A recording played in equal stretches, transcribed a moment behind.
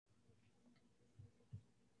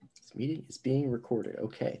This meeting is being recorded.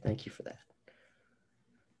 Okay, thank you for that.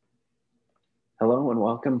 Hello and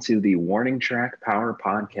welcome to the Warning Track Power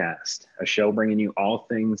Podcast, a show bringing you all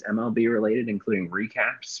things MLB related, including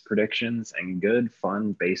recaps, predictions, and good,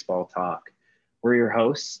 fun baseball talk. We're your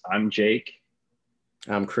hosts. I'm Jake.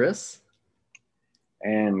 I'm Chris.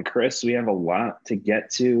 And Chris, we have a lot to get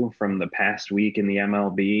to from the past week in the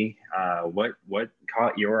MLB. What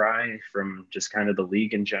caught your eye from just kind of the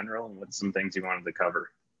league in general, and what's some things you wanted to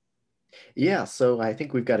cover? Yeah, so I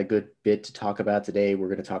think we've got a good bit to talk about today. We're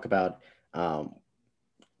going to talk about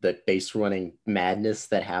the base running madness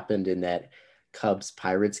that happened in that Cubs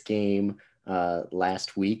Pirates game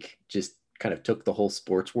last week. Just kind of took the whole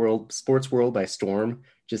sports world by storm,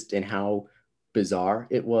 just in how bizarre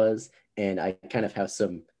it was. And I kind of have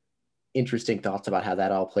some interesting thoughts about how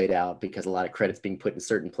that all played out, because a lot of credit's being put in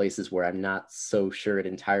certain places where I'm not so sure it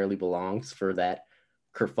entirely belongs for that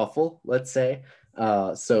kerfuffle, let's say.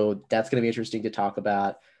 So that's going to be interesting to talk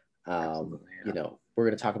about. We're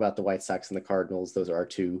going to talk about the White Sox and the Cardinals. Those are our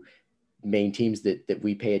two main teams that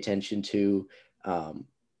we pay attention to. We're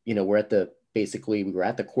at we were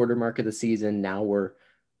at the quarter mark of the season. Now we're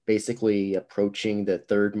basically approaching the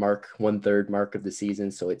 1/3 mark of the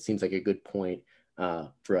season. So it seems like a good point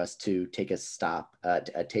for us to take a stop,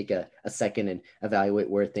 take a second and evaluate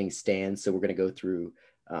where things stand. So we're going to go through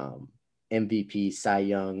MVP, Cy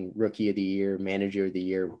Young, Rookie of the Year, Manager of the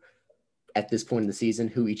Year at this point in the season,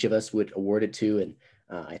 who each of us would award it to. And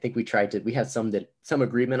I think we have some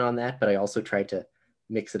agreement on that, but I also tried to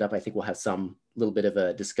mix it up. I think we'll have some little bit of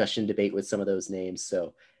a discussion debate with some of those names.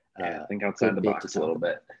 So I think outside the box a little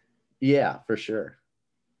bit. Yeah, for sure.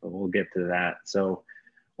 But we'll get to that. So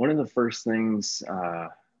one of the first things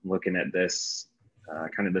looking at this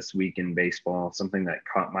kind of this week in baseball, something that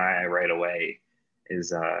caught my eye right away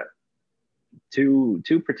is two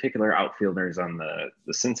particular outfielders on the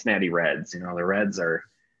Cincinnati Reds. The Reds are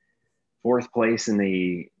fourth place in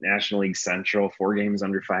the National League Central, 4 games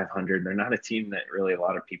under 500. They're not a team that really a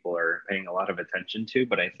lot of people are paying a lot of attention to,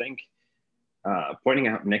 but I think pointing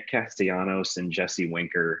out Nick Castellanos and Jesse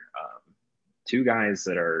Winker, two guys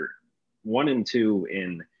that are 1 and 2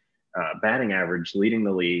 in batting average, leading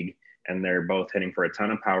the league, and they're both hitting for a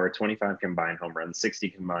ton of power, 25 combined home runs, 60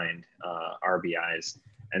 combined RBIs,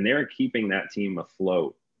 and they're keeping that team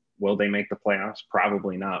afloat. Will they make the playoffs?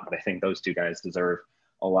 Probably not, but I think those two guys deserve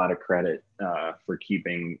a lot of credit for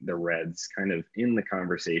keeping the Reds kind of in the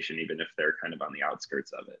conversation, even if they're kind of on the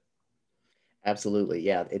outskirts of it. Absolutely.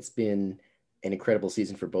 Yeah, it's been an incredible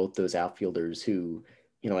season for both those outfielders who,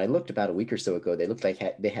 I looked about a week or so ago, they looked like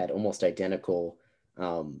they had almost identical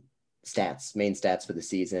main stats for the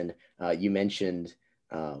season. You mentioned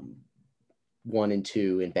 1 and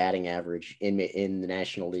 2 in batting average in the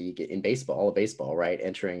National League in baseball, all of baseball, right?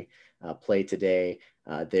 Entering play today.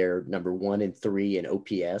 They're number 1 and 3 in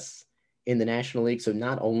OPS in the National League. So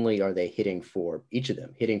not only are they hitting for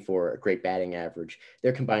a great batting average,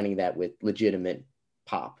 they're combining that with legitimate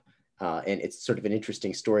pop. And it's sort of an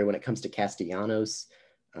interesting story when it comes to Castellanos.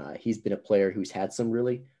 He's been a player who's had some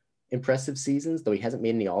really impressive seasons, though he hasn't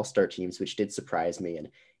made any all-star teams, which did surprise me. And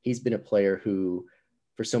he's been a player who,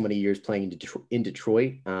 for so many years playing in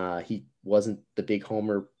Detroit, he wasn't the big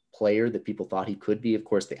homer player that people thought he could be. Of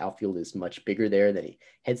course, the outfield is much bigger there. Then he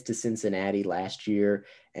heads to Cincinnati last year,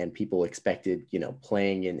 and people expected,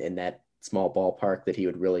 playing in that small ballpark, that he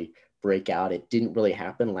would really break out. It didn't really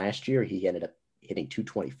happen last year. He ended up hitting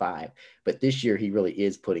 225, but this year he really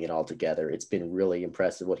is putting it all together. It's been really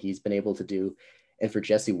impressive what he's been able to do. And for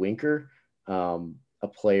Jesse Winker, a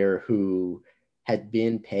player who had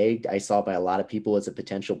been pegged, I saw, by a lot of people as a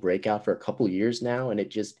potential breakout for a couple years now, and it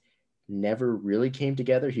just never really came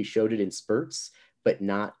together. He showed it in spurts, but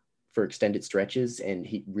not for extended stretches, and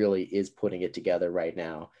he really is putting it together right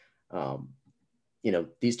now.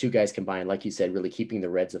 These two guys combined, like you said, really keeping the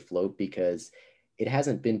Reds afloat, because it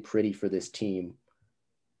hasn't been pretty for this team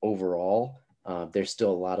overall. There's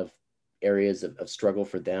still a lot of areas of struggle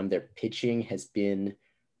for them. Their pitching has been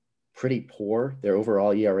pretty poor. Their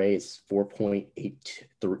overall ERA is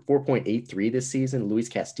 4.83 this season. Luis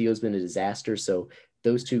Castillo's been a disaster. So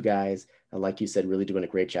those two guys, like you said, really doing a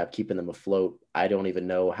great job keeping them afloat. I don't even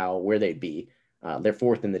know where they'd be. They're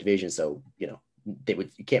 4th in the division, so you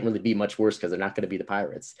can't really be much worse, because they're not going to be the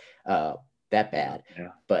Pirates that bad. Yeah.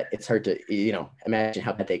 But it's hard to imagine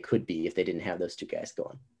how bad they could be if they didn't have those two guys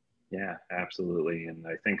going. Yeah, absolutely. And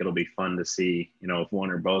I think it'll be fun to see, if one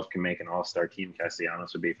or both can make an all-star team.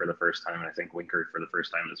 Castellanos would be for the first time, and I think Winker for the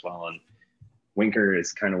first time as well. And Winker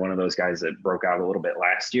is kind of one of those guys that broke out a little bit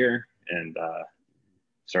last year and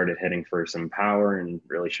started hitting for some power and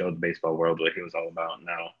really showed the baseball world what he was all about. And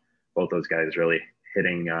now both those guys really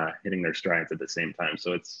hitting their strides at the same time.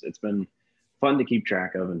 So it's been fun to keep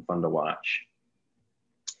track of and fun to watch.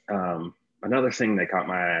 Another thing that caught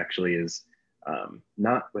my eye actually is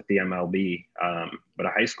not with the MLB, but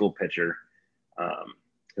a high school pitcher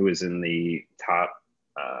who is in the top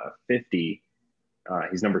 50.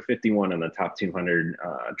 He's number 51 on the top 200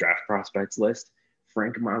 draft prospects list.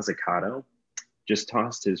 Frank Mazzucato just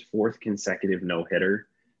tossed his fourth consecutive no-hitter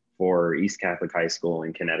for East Catholic High School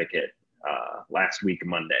in Connecticut last week,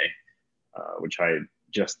 Monday, which I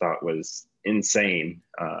just thought was insane.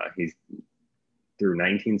 He's threw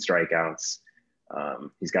 19 strikeouts.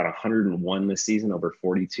 He's got 101 this season over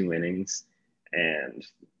 42 innings. And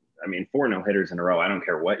I mean, 4 no-hitters in a row, I don't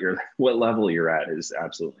care what level you're at, is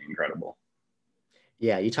absolutely incredible.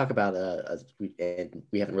 Yeah, you talk about and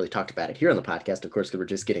we haven't really talked about it here on the podcast, of course, because we're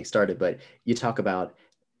just getting started. But you talk about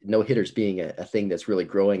no hitters being a thing that's really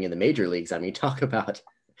growing in the major leagues. I mean, talk about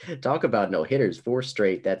no hitters, 4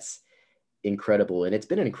 straight. That's incredible, and it's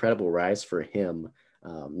been an incredible rise for him.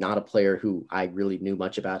 Not a player who I really knew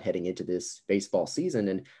much about heading into this baseball season,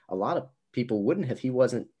 and a lot of people wouldn't have. He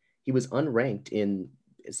was unranked in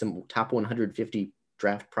some top 150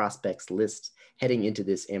 draft prospects lists heading into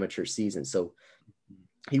this amateur season. So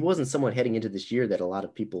he wasn't someone heading into this year that a lot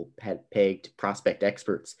of people had pegged, prospect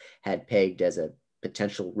experts had pegged as a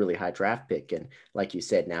potential really high draft pick. And like you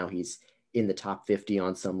said, now he's in the top 50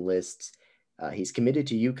 on some lists. He's committed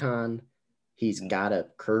to UConn. He's got a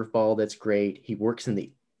curveball that's great. He works in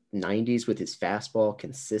the 90s with his fastball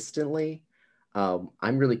consistently.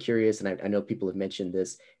 I'm really curious, and I know people have mentioned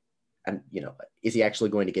this. Is he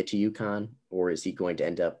actually going to get to UConn, or is he going to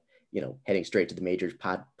end up heading straight to the majors?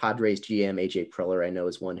 Padres GM AJ Preller, I know,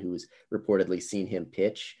 is one who's reportedly seen him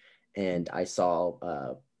pitch. And I saw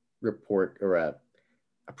a report or a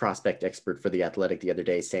prospect expert for The Athletic the other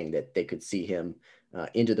day saying that they could see him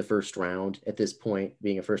into the first round at this point,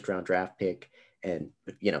 being a first round draft pick. And,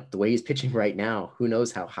 the way he's pitching right now, who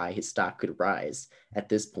knows how high his stock could rise at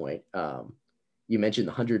this point. You mentioned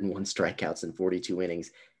the 101 strikeouts in 42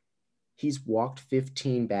 innings. He's walked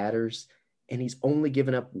 15 batters, and he's only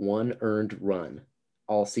given up 1 earned run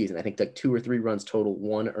all season. I think like 2 or 3 runs total,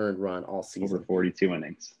 1 earned run all season. Over 42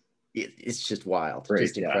 innings. It's just wild, Great,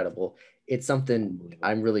 just incredible. Yeah. It's something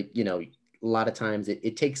I'm really, a lot of times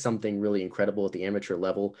it takes something really incredible at the amateur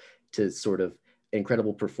level to sort of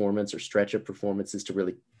incredible performance or stretch of performances to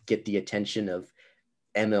really get the attention of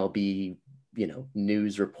MLB,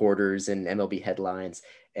 news reporters and MLB headlines.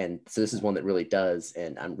 And so this is one that really does.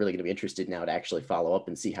 And I'm really going to be interested now to actually follow up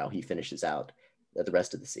and see how he finishes out the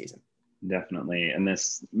rest of the season. Definitely. And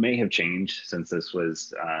this may have changed since this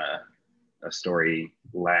was a story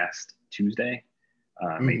last Tuesday,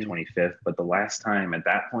 May 25th. But the last time at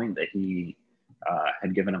that point that he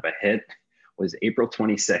had given up a hit was April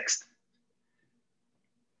 26th.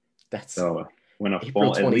 So when at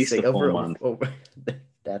least a full month.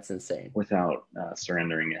 That's insane. Without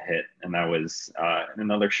surrendering a hit. And that was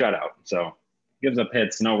another shutout. So gives up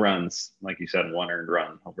hits, no runs. Like you said, 1 earned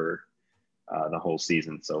run over the whole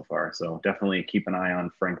season so far. So definitely keep an eye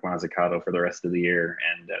on Frank Mazzucato for the rest of the year.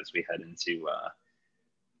 And as we head into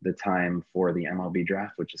the time for the MLB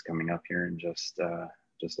draft, which is coming up here in just a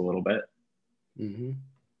little bit. Mm-hmm.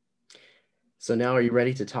 So now are you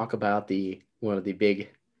ready to talk about one of the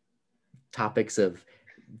big topics of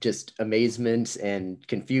just amazement and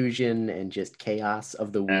confusion and just chaos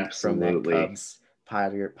of the week? Absolutely. From that Cubs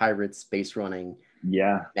Pirates base running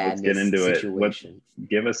let's get into situation.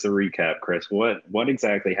 Give us a recap, Chris. What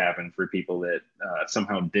exactly happened for people that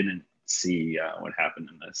somehow didn't see what happened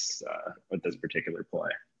in this with this particular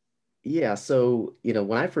play? Yeah, so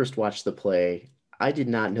when I first watched the play, I did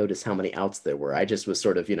not notice how many outs there were. I just was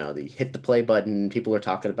sort of, the hit the play button. People are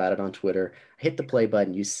talking about it on Twitter. I hit the play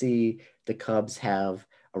button. You see the Cubs have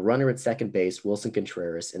a runner at second base, Wilson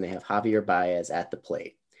Contreras, and they have Javier Baez at the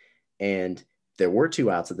plate. And there were 2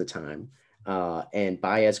 outs at the time. And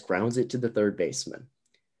Baez grounds it to the third baseman,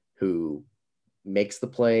 who makes the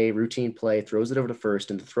play, routine play, throws it over to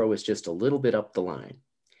first, and the throw is just a little bit up the line.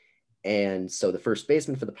 And so the first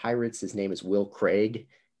baseman for the Pirates, his name is Will Craig.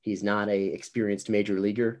 He's not a experienced major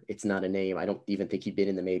leaguer. It's not a name. I don't even think he'd been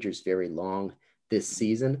in the majors very long this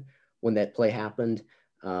season when that play happened.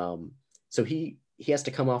 So he has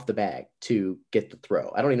to come off the bag to get the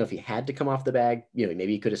throw. I don't even know if he had to come off the bag.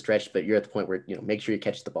 Maybe he could have stretched, but you're at the point where, make sure you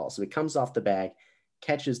catch the ball. So he comes off the bag,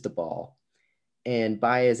 catches the ball, and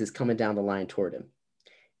Baez is coming down the line toward him.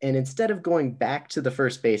 And instead of going back to the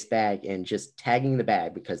first base bag and just tagging the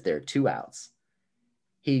bag because there are 2 outs,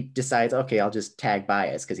 he decides, okay, I'll just tag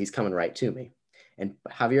Baez because he's coming right to me. And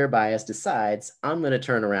Javier Baez decides, I'm going to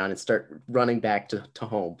turn around and start running back to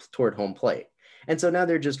home, toward home plate. And so now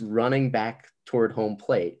they're just running back toward home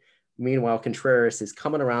plate. Meanwhile, Contreras is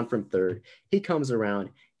coming around from third. He comes around,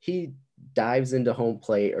 he dives into home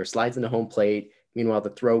plate or slides into home plate. Meanwhile, the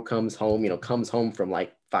throw comes home, comes home from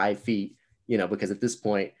like 5 feet, because at this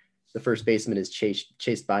point, the first baseman is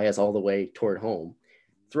chased Baez all the way toward home.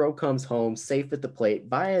 Throw comes home, safe at the plate.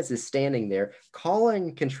 Baez is standing there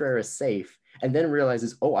calling Contreras safe and then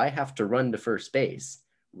realizes, oh, I have to run to first base.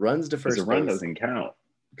 Runs to Because the first run base doesn't count.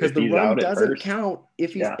 because If the he's run out at doesn't first, count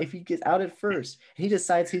if he gets out at first. And he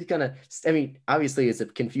decides he's gonna. I mean, obviously it's a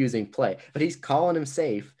confusing play, but he's calling him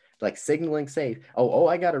safe, like signaling safe. Oh,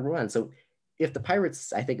 I got to run. So if the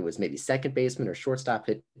Pirates, I think it was maybe second baseman or shortstop,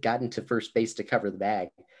 had gotten to first base to cover the bag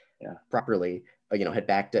properly, had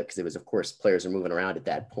backed up because it was, of course, players are moving around at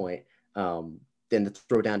that point. Then the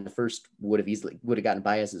throw down to first would have gotten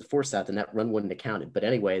Baez as a force out, and that run wouldn't have counted. But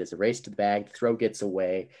anyway, there's a race to the bag. The throw gets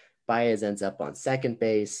away. Baez ends up on second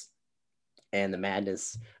base, and the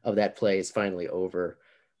madness of that play is finally over.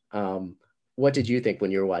 What did you think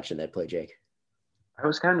when you were watching that play, Jake? I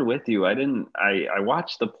was kind of with you. I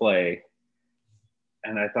watched the play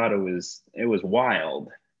and I thought it was wild.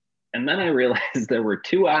 And then I realized there were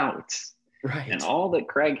 2 outs. Right. And all that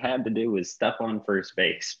Craig had to do was step on first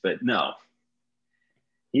base. But no,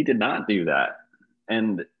 he did not do that.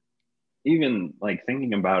 And even like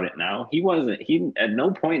thinking about it now, he at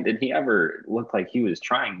no point did he ever look like he was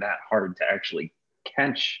trying that hard to actually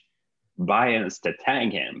catch Baez to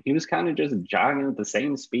tag him. He was kind of just jogging at the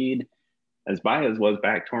same speed as Baez was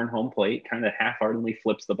back toward home plate, kind of half-heartedly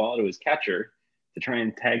flips the ball to his catcher to try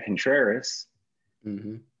and tag Contreras.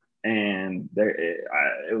 Mm-hmm. And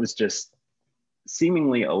it was just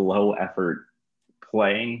seemingly a low effort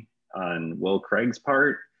play on Will Craig's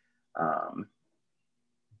part.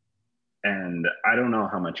 And I don't know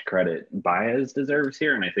how much credit Baez deserves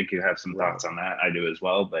here. And I think you have some thoughts on that. I do as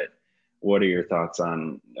well. But what are your thoughts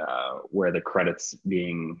on where the credit's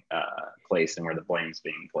being placed and where the blame's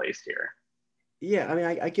being placed here? Yeah, I mean,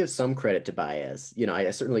 I give some credit to Baez. I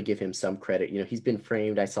certainly give him some credit. He's been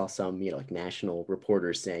framed. I saw some, like national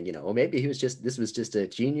reporters saying, oh, maybe this was just a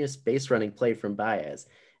genius base running play from Baez.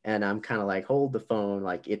 And I'm kind of like, hold the phone.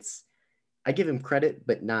 Like I give him credit,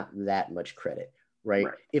 but not that much credit, right?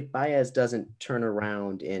 If Baez doesn't turn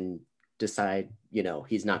around and decide,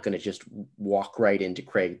 he's not going to just walk right into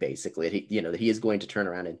Craig, basically, that he is going to turn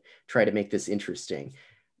around and try to make this interesting.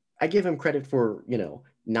 I give him credit for,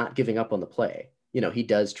 not giving up on the play. He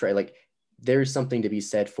does try, like, there's something to be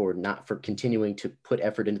said for continuing to put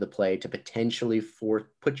effort into the play to potentially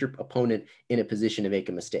put your opponent in a position to make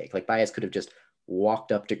a mistake. Like Baez could have just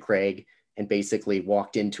walked up to Craig and basically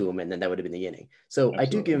walked into him, and then that would have been the inning. So absolutely, I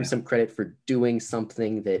do give him some credit for doing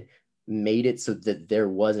something that made it so that there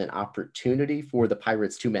was an opportunity for the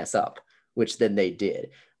Pirates to mess up, which then they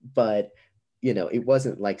did. But it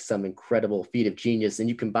wasn't like some incredible feat of genius. And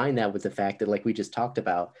you combine that with the fact that, like we just talked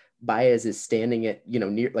about, Baez is standing at,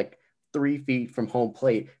 near like 3 feet from home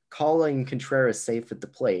plate, calling Contreras safe at the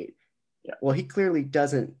plate. Yeah. Well, he clearly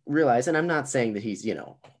doesn't realize, and I'm not saying that he's,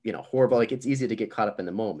 horrible. Like, it's easy to get caught up in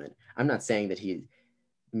the moment. I'm not saying that he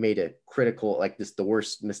made a critical, like the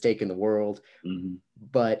worst mistake in the world,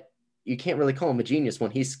 but you can't really call him a genius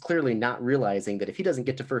when he's clearly not realizing that if he doesn't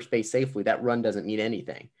get to first base safely, that run doesn't mean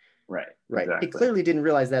anything. Right. Exactly. He clearly didn't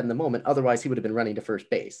realize that in the moment. Otherwise, he would have been running to first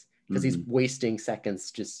base because he's wasting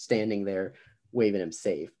seconds just standing there waving him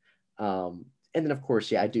safe. And then, of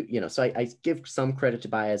course, I do, so I give some credit to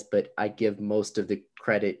Baez, but I give most of the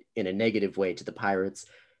credit in a negative way to the Pirates,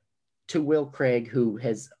 to Will Craig, who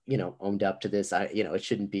has, owned up to this. It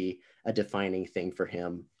shouldn't be a defining thing for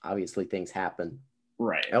him. Obviously, things happen.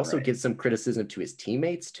 Right. I also give some criticism to his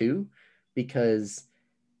teammates, too, because,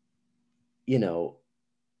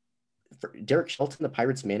 Derek Shelton, the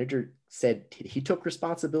Pirates manager, said he took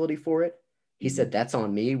responsibility for it. He said, that's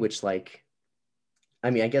on me, which, like,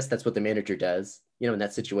 I mean, I guess that's what the manager does, in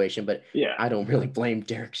that situation, but I don't really blame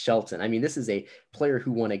Derek Shelton. I mean, this is a player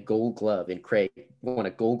who won a Gold Glove, and Craig won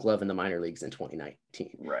a Gold Glove in the minor leagues in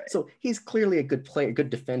 2019. Right. So he's clearly a good player, good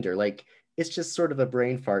defender. Like, it's just sort of a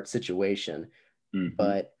brain fart situation.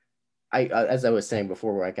 But as I was saying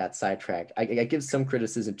before, where I got sidetracked, I give some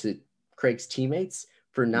criticism to Craig's teammates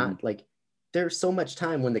for not like, there's so much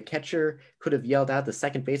time when the catcher could have yelled out, the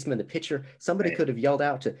second baseman, the pitcher, somebody could have yelled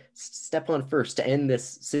out to step on first to end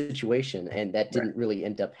this situation. And that didn't really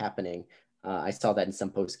end up happening. I saw that in some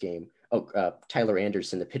post game. Tyler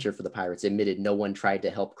Anderson, the pitcher for the Pirates, admitted no one tried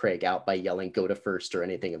to help Craig out by yelling, go to first or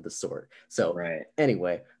anything of the sort. So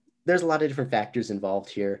anyway, there's a lot of different factors involved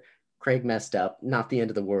here. Craig messed up, not the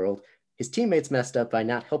end of the world. His teammates messed up by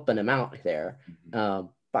not helping him out there.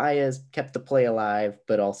 Baez kept the play alive,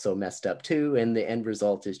 but also messed up too. And the end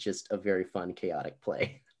result is just a very fun, chaotic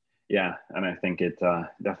play. Yeah, and I think it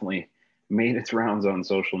definitely made its rounds on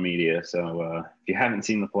social media. So if you haven't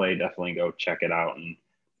seen the play, definitely go check it out and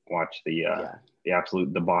watch Yeah. the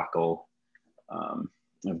absolute debacle um,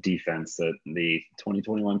 of defense that the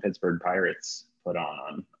 2021 Pittsburgh Pirates put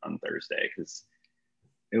on Thursday, because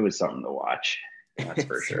it was something to watch. That's It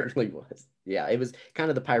for sure. certainly was. Yeah, it was kind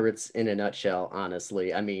of the Pirates in a nutshell,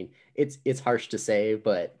 honestly. I mean, it's harsh to say,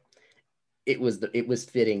 but it was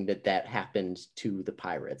fitting that that happened to the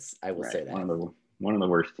Pirates. I will Right, say that. one of the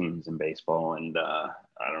worst teams in baseball, and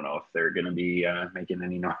I don't know if they're going to be making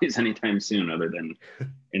any noise anytime soon, other than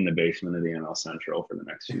in the basement of the NL Central for the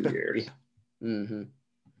next few Yeah. years. Mm-hmm.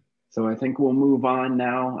 So I think we'll move on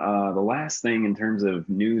now. The last thing in terms of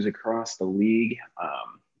news across the league,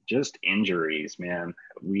 just injuries, man.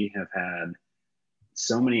 We have had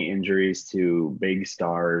so many injuries to big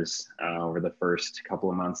stars over the first couple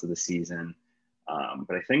of months of the season.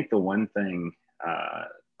 But I think the one thing uh,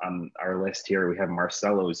 on our list here, we have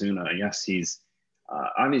Marcell Ozuna. Yes, he's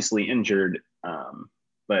obviously injured,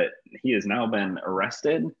 but he has now been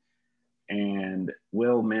arrested and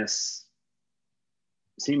will miss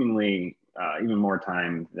seemingly even more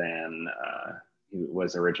time than he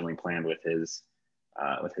was originally planned with his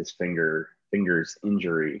fingers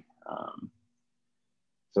injury.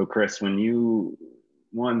 So, Chris, when you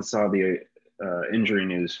one saw the injury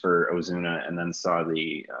news for Ozuna and then saw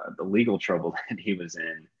the legal trouble that he was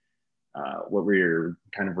in, what were your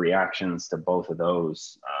kind of reactions to both of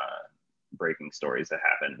those breaking stories that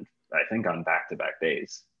happened? I think on back-to-back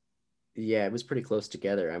days. Yeah, it was pretty close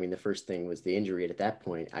together. I mean, the first thing was the injury. At that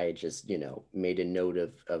point, I had just, made a note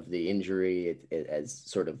of the injury as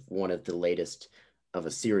sort of one of the latest of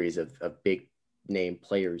a series of big name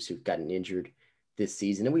players who've gotten injured this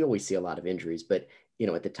season. And we always see a lot of injuries, but,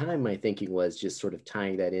 at the time, my thinking was just sort of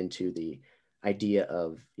tying that into the idea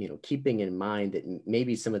of, keeping in mind that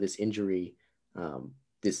maybe some of this injury,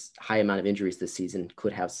 this high amount of injuries this season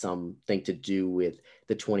could have something to do with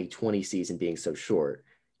the 2020 season being so short.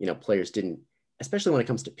 Players didn't, especially when it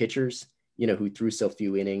comes to pitchers, who threw so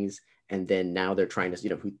few innings, and then now they're trying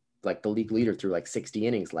to, who like the league leader threw like 60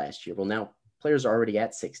 innings last year. Well, now players are already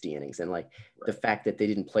at 60 innings. And like the Right. fact that they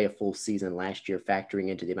didn't play a full season last year, factoring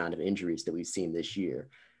into the amount of injuries that we've seen this year.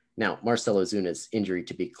 Now, Marcell Ozuna's injury,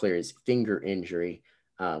 to be clear, is finger injury,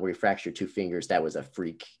 where he fractured two fingers. That was a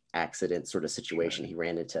freak accident sort of situation. Right. He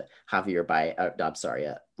ran into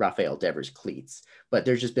Rafael Devers cleats. But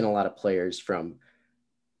there's just been a lot of players from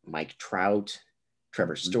Mike Trout,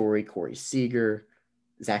 Trevor Mm-hmm. Story, Corey Seager,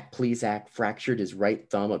 Zach Plesac fractured his right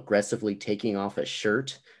thumb aggressively taking off a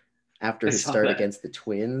shirt after I his saw start that. against the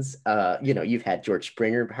Twins. You've had George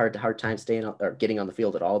Springer hard time staying or getting on the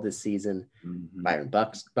field at all this season. Mm-hmm. Byron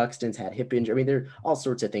Buxton's had hip injury. I mean, there are all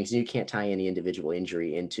sorts of things. You can't tie any individual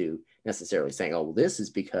injury into necessarily saying, "Oh, well, this is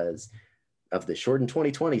because of the shortened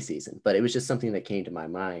 2020 season." But it was just something that came to my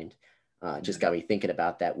mind. Just Yeah. got me thinking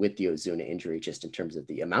about that with the Ozuna injury, just in terms of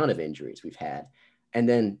the amount of injuries we've had. And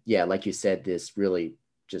then, yeah, like you said, this really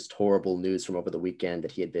just horrible news from over the weekend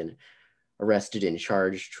that he had been arrested and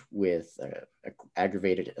charged with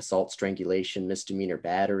aggravated assault, strangulation, misdemeanor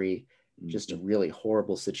battery. Just a Mm-hmm. really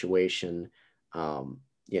horrible situation.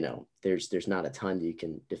 There's not a ton that you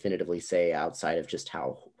can definitively say outside of just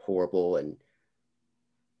how horrible and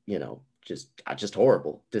just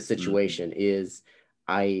horrible the Mm-hmm. situation is.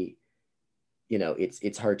 I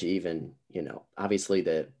it's hard to even, obviously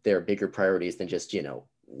there are bigger priorities than just,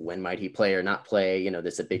 when might he play or not play.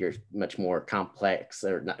 There's a bigger, much more complex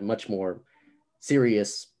or not, much more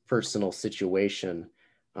serious personal situation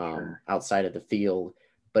Sure. outside of the field.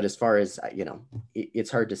 But as far as, it's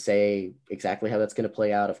hard to say exactly how that's going to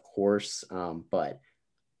play out, of course. But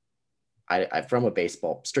from a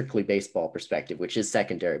strictly baseball perspective, which is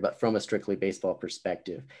secondary, but from a strictly baseball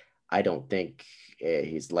perspective, I don't think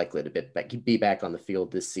he's likely to be back on the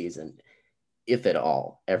field this season, if at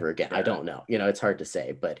all, ever again. I Yeah. don't know. It's hard to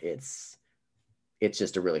say, but it's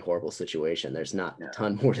just a really horrible situation. There's not a Yeah.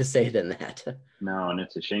 ton more to say than that. No, and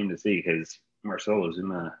it's a shame to see because Marcell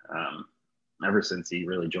Ozuna, ever since he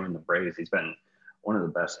really joined the Braves, he's been one of the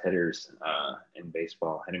best hitters in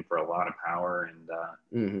baseball, hitting for a lot of power, and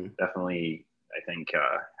Mm-hmm. definitely, I think,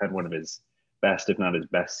 had one of his best, if not his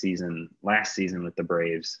best season last season with the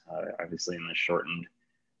Braves. Obviously, in the shortened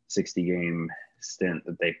 60 game stint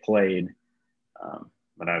that they played,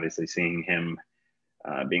 but obviously seeing him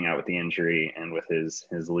being out with the injury and with his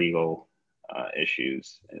legal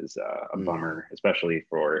issues is a Mm-hmm. bummer, especially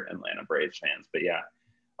for Atlanta Braves fans. But yeah,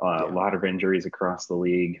 a Yeah. lot of injuries across the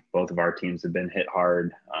league. Both of our teams have been hit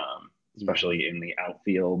hard. especially in the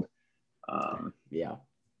outfield. Yeah.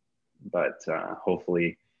 But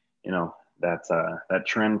hopefully, that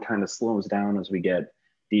trend kind of slows down as we get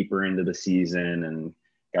deeper into the season, and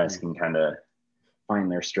guys can kind of find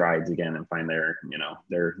their strides again and find their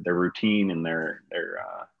routine and their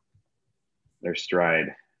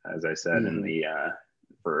stride, as I said, in the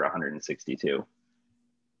for 162.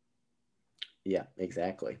 Yeah,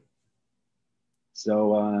 exactly.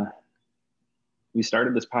 So we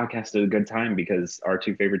started this podcast at a good time because our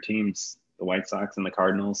two favorite teams, the White Sox and the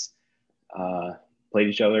Cardinals, played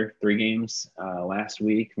each other 3 games last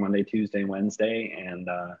week, Monday, Tuesday, Wednesday, and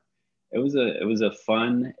it was a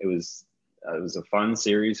fun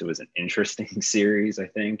series. It was an interesting series, I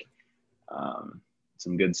think.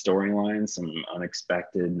 Some good storylines, some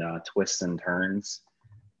unexpected twists and turns.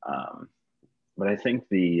 But I think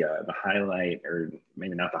the highlight, or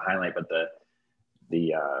maybe not the highlight, but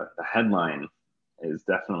the headline is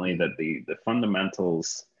definitely that the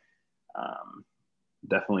fundamentals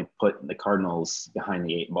definitely put the Cardinals behind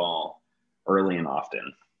the 8 ball early and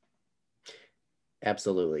often.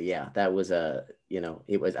 Absolutely. Yeah. That was I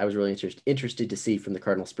was really interested to see from the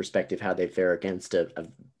Cardinals perspective how they fare against a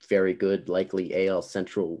very good, likely AL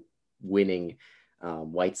Central winning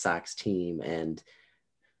White Sox team. And,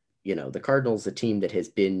 the Cardinals, a team that has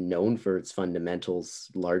been known for its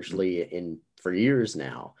fundamentals largely for years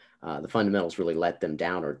now. The fundamentals really let them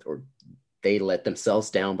down, or they let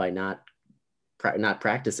themselves down by not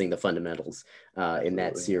practicing the fundamentals in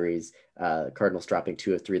that series. Cardinals dropping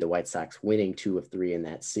 2 of 3, the White Sox winning 2 of 3 in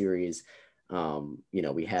that series.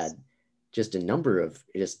 We had just a number of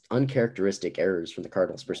just uncharacteristic errors from the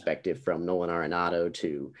Cardinals perspective, from Nolan Arenado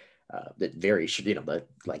to that very, the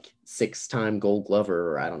like 6-time Gold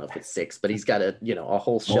Glover, or I don't know if it's 6, but he's got a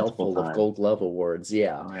whole shelf full of Gold Glove awards.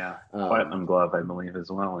 Yeah. Oh yeah. Platinum Glove, I believe, as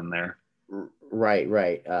well in there. Right.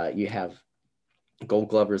 You have Gold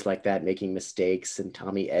Glovers like that making mistakes, and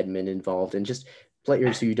Tommy Edman involved, and just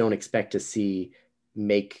players who you don't expect to see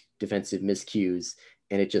make defensive miscues.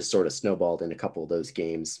 And it just sort of snowballed in a couple of those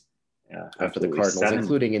games for the Cardinals,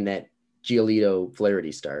 including in that Giolito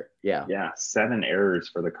Flaherty start. Yeah. 7 errors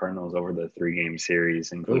for the Cardinals over the 3-game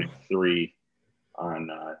series, including 3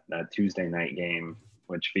 on that Tuesday night game,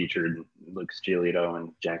 which featured Lucas Giolito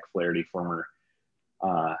and Jack Flaherty, former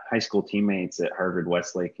high school teammates at Harvard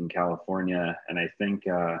Westlake in California. And I think,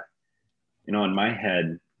 in my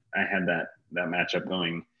head, I had that matchup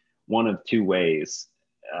going one of 2 ways.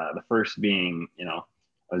 The first being,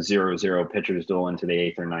 a 0-0 pitcher's duel into the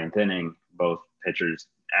 8th or 9th inning, both pitchers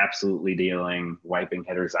absolutely dealing, wiping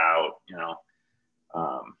hitters out,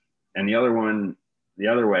 and the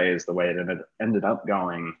other way is the way it ended up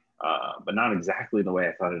going, but not exactly the way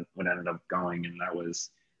I thought it would end up going. And that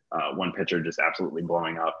was one pitcher just absolutely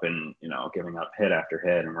blowing up and, giving up hit after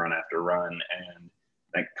hit and run after run. And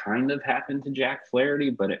that kind of happened to Jack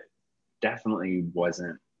Flaherty, but it definitely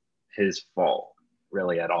wasn't his fault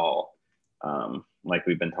really at all. Like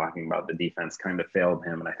we've been talking about, the defense kind of failed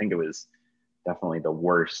him. And I think it was definitely the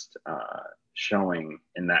worst showing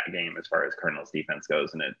in that game as far as Cardinals defense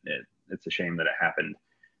goes. And it's a shame that it happened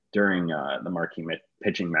during the marquee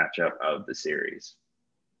pitching matchup of the series.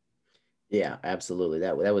 Yeah, absolutely.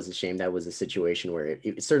 That was a shame. That was a situation where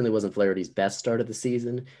it certainly wasn't Flaherty's best start of the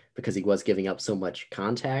season, because he was giving up so much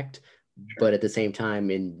contact. Sure. But at the same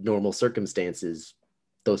time, in normal circumstances,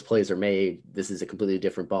 those plays are made. This is a completely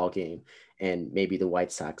different ball game, and maybe the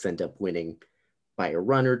White Sox end up winning by a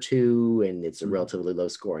run or 2, and it's a relatively low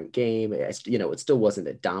scoring game. It still wasn't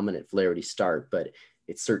a dominant Flaherty start, but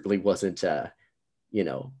it certainly wasn't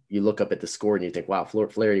you look up at the score and you think, wow,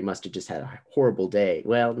 Flaherty must have just had a horrible day.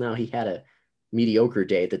 Well, no, he had a mediocre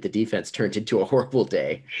day that the defense turned into a horrible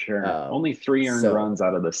day. Sure. Only 3 earned runs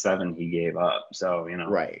out of the 7 he gave up. So,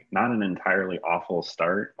 right. Not an entirely awful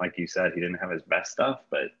start. Like you said, he didn't have his best stuff,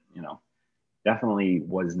 but, definitely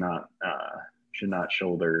was not, should not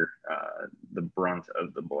shoulder the brunt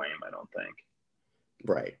of the blame, I don't think.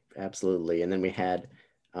 Right. Absolutely. And then we had,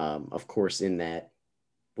 of course, in that,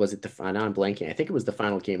 was it I'm blanking. I think it was the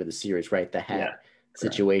final game of the series, right? The hat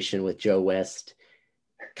situation with Joe West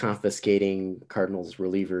confiscating Cardinals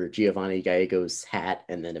reliever Giovanni Gallegos' hat,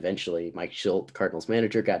 and then eventually Mike Shildt, Cardinals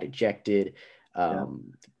manager, got ejected. The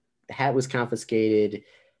hat was confiscated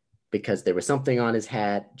because there was something on his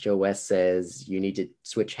hat. Joe West says you need to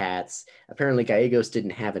switch hats. Apparently Gallegos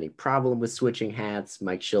didn't have any problem with switching hats.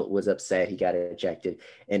 Mike Shildt was upset. He got ejected,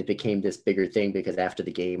 and it became this bigger thing because after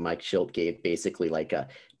the game, Mike Shildt gave basically like a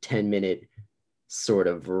 10-minute sort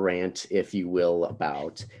of rant, if you will,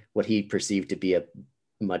 about what he perceived to be a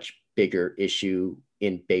much bigger issue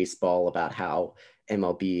in baseball, about how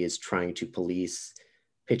MLB is trying to police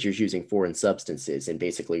pitchers using foreign substances, and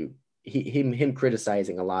basically him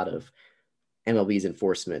criticizing a lot of MLB's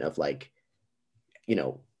enforcement of like,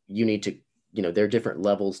 you need to, there are different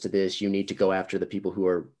levels to this. You need to go after the people who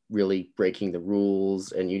are really breaking the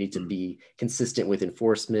rules, and you need to be consistent with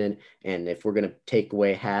enforcement. And if we're going to take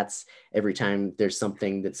away hats every time there's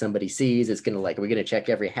something that somebody sees, it's going to like, we're going to check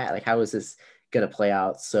every hat. Like, how is this going to play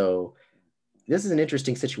out? So this is an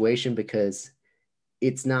interesting situation because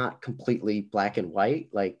it's not completely black and white.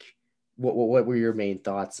 Like, what were your main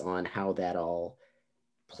thoughts on how that all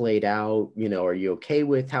played out? Are you okay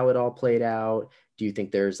with how it all played out? Do you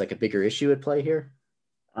think there's like a bigger issue at play here?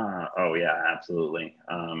 Oh yeah, absolutely.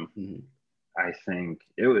 Mm-hmm. I think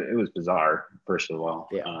it was bizarre. First of all,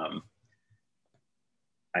 Yeah.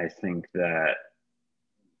 I think that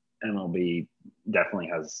MLB definitely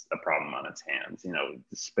has a problem on its hands. The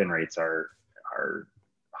spin rates are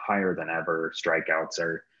higher than ever. Strikeouts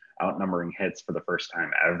are outnumbering hits for the first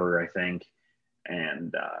time ever, I think.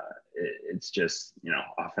 And it's just,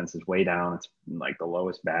 offense is way down. It's like the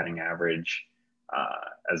lowest batting average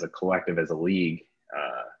as a collective, as a league,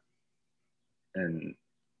 in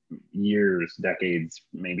years, decades,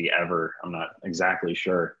 maybe ever. I'm not exactly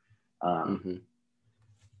sure. Mm-hmm.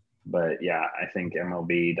 But yeah, I think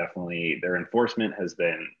MLB definitely, their enforcement has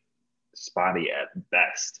been spotty at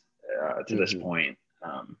best to this point.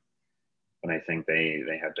 And I think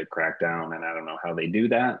they have to crack down, and I don't know how they do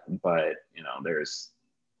that, but there's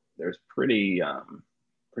pretty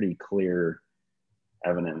clear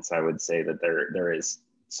evidence, I would say, that there is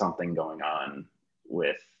something going on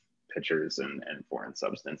with pitchers and foreign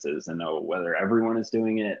substances. And know whether everyone is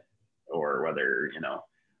doing it or whether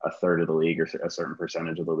a third of the league or a certain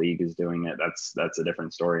percentage of the league is doing it. That's a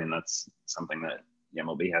different story, and that's something that the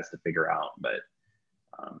MLB has to figure out. But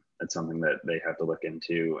it's something that they have to look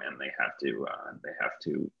into, and they have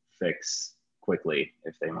to fix quickly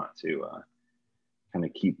if they want to kind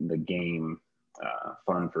of keep the game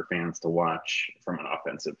fun for fans to watch from an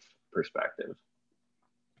offensive perspective.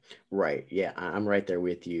 Right. Yeah, I'm right there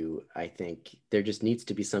with you. I think there just needs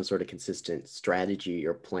to be some sort of consistent strategy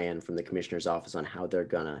or plan from the commissioner's office on how they're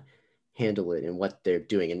gonna handle it and what they're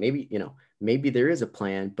doing. And maybe there is a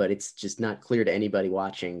plan, but it's just not clear to anybody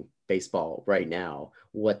watching baseball right now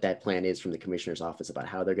what that plan is from the commissioner's office about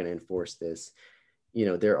how they're going to enforce this.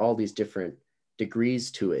 There are all these different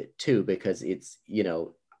degrees to it too, because it's,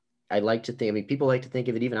 I like to think, I mean, people like to think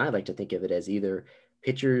of it, even I like to think of it as either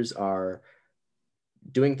pitchers are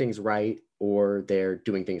doing things right or they're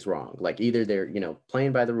doing things wrong. Like either they're,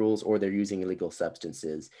 playing by the rules or they're using illegal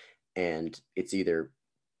substances, and it's either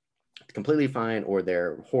completely fine or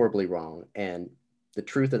they're horribly wrong. And the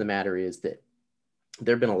truth of the matter is that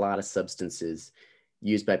there have been a lot of substances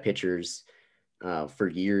used by pitchers for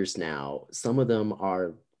years now. Some of them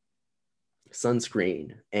are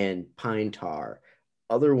sunscreen and pine tar.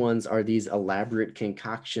 Other ones are these elaborate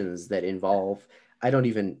concoctions that involve, I don't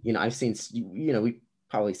even, I've seen, we've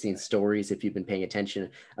probably seen stories if you've been paying attention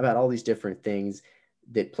about all these different things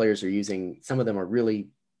that players are using. Some of them are really,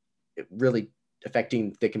 really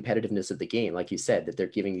affecting the competitiveness of the game. Like you said, that they're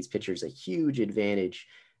giving these pitchers a huge advantage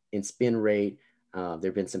in spin rate. There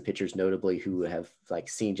have been some pitchers notably who have like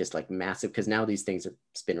seen just like massive, because now these things are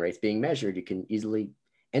spin rates being measured. You can easily,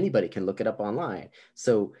 anybody can look it up online.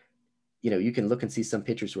 So, you can look and see some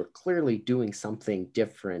pitchers who are clearly doing something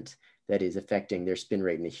different that is affecting their spin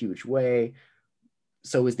rate in a huge way.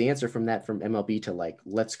 So is the answer from MLB to like,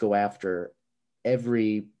 let's go after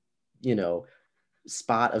every,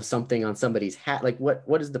 spot of something on somebody's hat? Like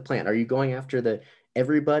what is the plan? Are you going after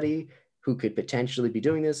everybody who could potentially be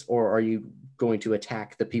doing this, or are you going to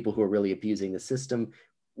attack the people who are really abusing the system?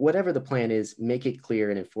 Whatever the plan is, make it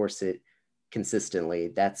clear and enforce it consistently.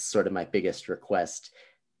 That's sort of my biggest request.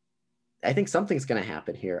 I think something's going to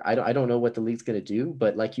happen here. I don't know what the league's going to do,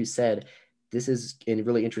 but like you said, this is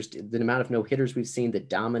really interesting. The amount of no hitters we've seen, the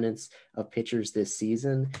dominance of pitchers this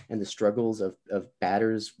season, and the struggles of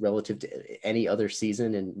batters relative to any other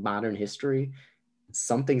season in modern history.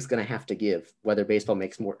 Something's going to have to give, whether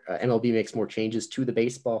MLB makes more changes to the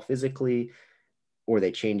baseball physically, or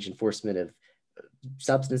they change enforcement of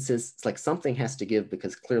substances. It's like something has to give,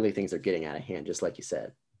 because clearly things are getting out of hand, just like you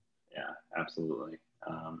said. Yeah, absolutely.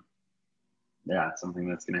 Yeah, something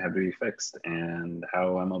that's going to have to be fixed, and how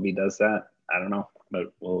MLB does that, I don't know,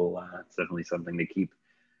 but it's definitely something to keep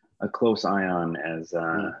a close eye on as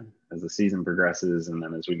the season progresses, and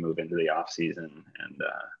then as we move into the off season and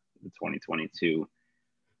the 2022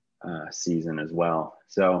 season as well.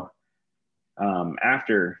 So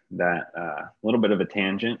after that little bit of a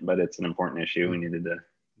tangent, but it's an important issue, we needed to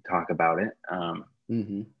talk about it.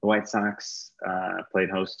 The White Sox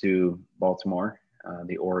played host to Baltimore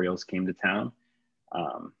the Orioles came to town.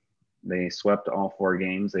 They swept all 4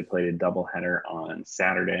 games. They played a doubleheader on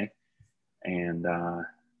Saturday, and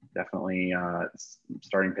definitely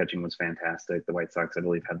starting pitching was fantastic. The White Sox, I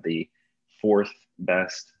believe, had the 4th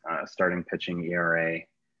best starting pitching ERA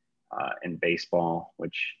in baseball,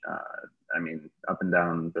 which, I mean, up and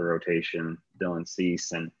down the rotation, Dylan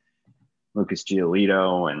Cease and Lucas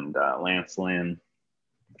Giolito and Lance Lynn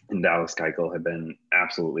and Dallas Keuchel have been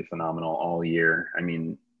absolutely phenomenal all year. I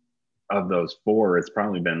mean, of those 4, it's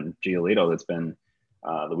probably been Giolito that's been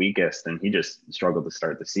the weakest, and he just struggled to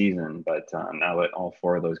start the season. But now that all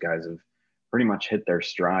 4 of those guys have pretty much hit their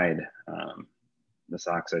stride, the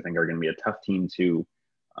Sox, I think, are going to be a tough team to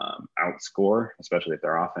outscore, especially if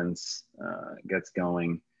their offense gets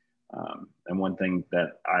going. And one thing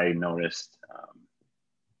that I noticed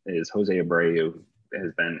is Jose Abreu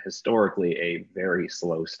has been historically a very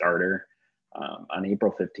slow starter. On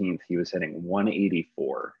April 15th, he was hitting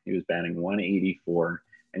 184. He was batting 184,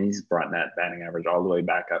 and he's brought that batting average all the way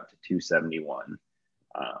back up to 271,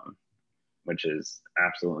 which is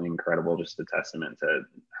absolutely incredible. Just a testament to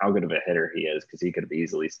how good of a hitter he is, because he could have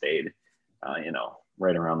easily stayed,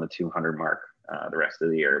 right around the 200 mark the rest of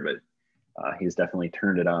the year. But he's definitely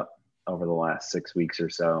turned it up over the last 6 weeks or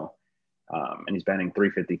so. And he's batting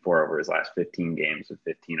 354 over his last 15 games with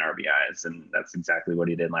 15 RBIs. And that's exactly what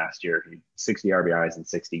he did last year. 60 RBIs in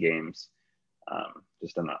 60 games.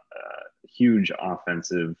 Just a huge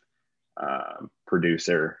offensive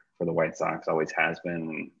producer for the White Sox, always has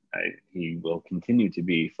been. He will continue to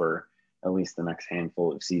be for at least the next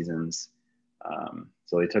handful of seasons.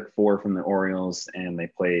 So they took 4 from the Orioles, and they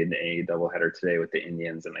played a doubleheader today with the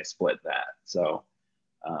Indians, and they split that. So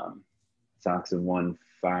Sox have won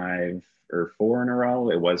 5 or 4 in a row.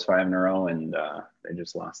 It was 5 in a row, and they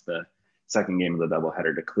just lost the second game of the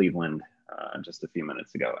doubleheader to Cleveland just a few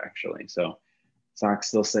minutes ago, actually. So Sox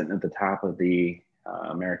still sitting at the top of the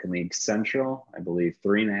American League Central. I believe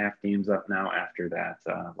 3.5 games up now after that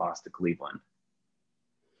loss to Cleveland.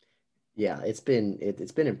 Yeah, it's been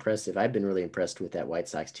impressive. I've been really impressed with that White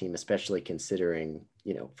Sox team, especially considering,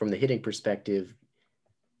 from the hitting perspective,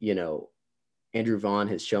 Andrew Vaughn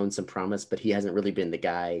has shown some promise, but he hasn't really been the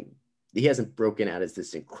guy. He hasn't broken out as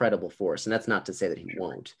this incredible force, and that's not to say that he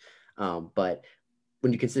won't. But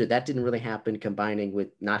when you consider that didn't really happen, combining with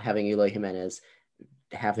not having Eloy Jimenez,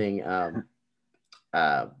 having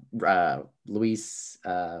Luis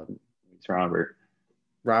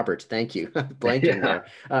Robert, thank you. Blanking there.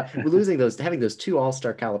 Having those 2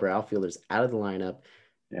 all-star caliber outfielders out of the lineup.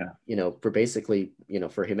 Yeah. For basically,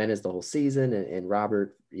 for Jimenez the whole season, and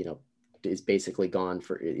Robert, is basically gone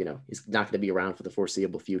for, he's not going to be around for the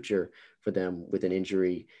foreseeable future for them with an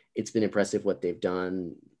injury. It's been impressive what they've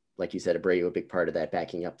done. Like you said, Abreu, a big part of that,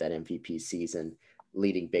 backing up that MVP season,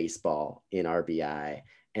 leading baseball in RBI.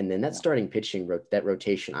 And then that starting pitching, that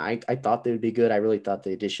rotation, I thought they would be good. I really thought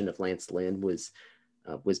the addition of Lance Lynn was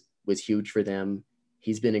huge for them.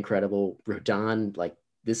 He's been incredible. Rodon,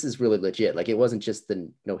 this is really legit. It wasn't just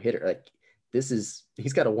the no hitter. He's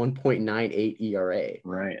got a 1.98 ERA.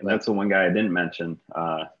 Right. And that's the one guy I didn't mention.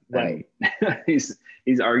 Right. He's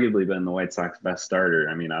arguably been the White Sox best starter.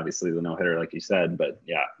 I mean, obviously the no hitter, like you said, but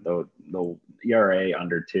yeah, the ERA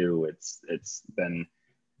under 2, it's been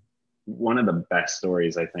one of the best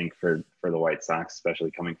stories, I think, for the White Sox,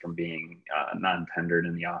 especially coming from being non-tendered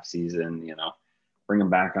in the off season. Bring him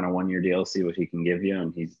back on a 1-year deal, see what he can give you.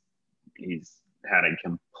 And he's had a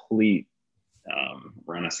complete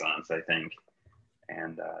renaissance, I think,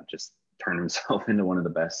 and just turned himself into one of the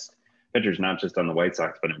best pitchers, not just on the White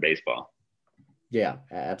Sox, but in baseball. Yeah,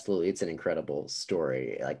 absolutely. It's an incredible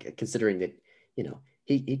story. Considering that,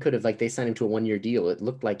 he could have, they signed him to a 1-year deal. It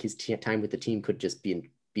looked like his time with the team could just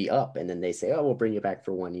be up. And then they say, oh, we'll bring you back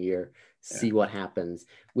for 1 year, see what happens,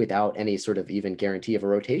 without any sort of even guarantee of a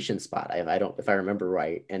rotation spot. If I remember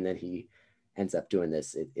right. And then he ends up doing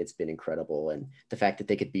this. It's been incredible. And the fact that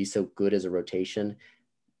they could be so good as a rotation,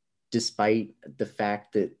 despite the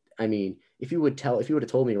fact that, I mean, if you would have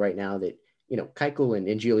told me right now that, Keuchel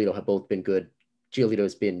and Giolito have both been good.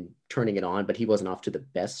 Giolito's been turning it on, but he wasn't off to the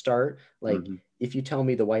best start. If you tell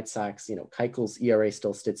me the White Sox, Keuchel's ERA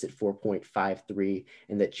still sits at 4.53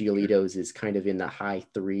 and that Giolito's is kind of in the high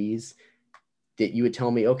 3s, that you would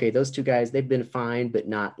tell me, okay, those 2 guys, they've been fine, but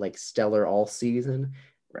not stellar all season.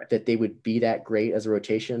 Right. That they would be that great as a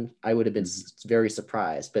rotation, I would have been very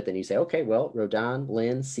surprised. But then you say, okay, well, Rodon,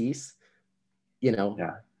 Lynn, Cease,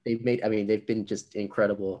 they've been just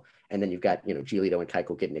incredible. And then you've got, Giolito and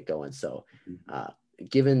Keuchel getting it going. So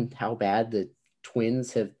given how bad the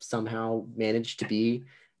Twins have somehow managed to be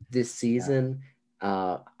this season,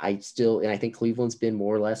 I think Cleveland's been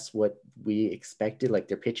more or less what we expected. Like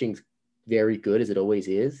their pitching's very good as it always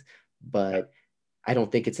is, but I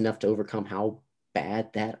don't think it's enough to overcome how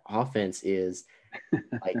bad that offense is.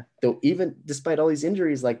 Like though, even despite all these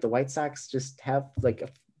injuries, like the White Sox just have like a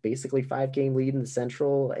basically 5 game lead in the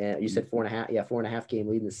Central, and you said 4.5, yeah, 4.5 game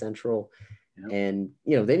lead in the Central, Yep. and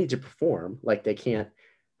they need to perform. Like they can't,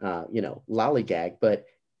 lollygag, but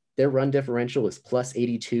their run differential is plus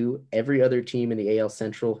 82. Every other team in the AL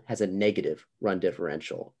Central has a negative run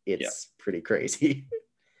differential. It's pretty crazy.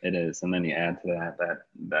 It is, and then you add to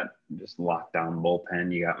that just lockdown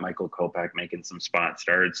bullpen. You got Michael Kopech making some spot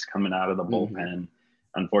starts coming out of the bullpen.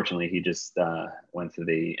 Unfortunately, he just went to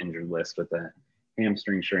the injured list with a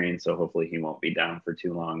hamstring strain, so hopefully he won't be down for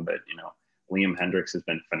too long. But Liam Hendriks has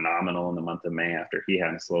been phenomenal in the month of May after he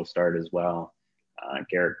had a slow start as well.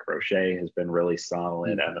 Garrett Crochet has been really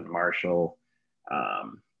solid. Evan Marshall,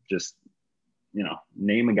 just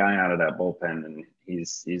name a guy out of that bullpen, and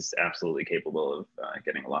he's absolutely capable of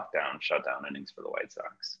getting lockdown, shutdown innings for the White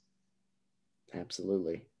Sox.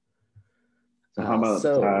 Absolutely. So how about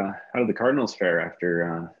how did the Cardinals fare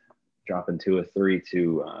after dropping 2 of 3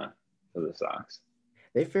 to the Sox?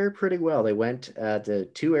 They fared pretty well. They went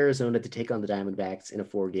to Arizona to take on the Diamondbacks in a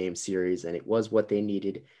 4-game series, and it was what they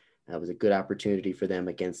needed. It was a good opportunity for them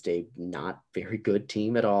against a not very good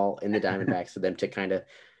team at all in the Diamondbacks for them to kind of,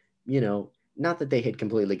 not that they had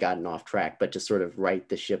completely gotten off track, but to sort of right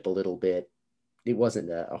the ship a little bit. It wasn't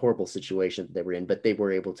a horrible situation that they were in, but they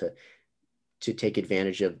were able to take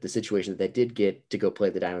advantage of the situation that they did get to go play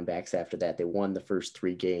the Diamondbacks after that. They won the first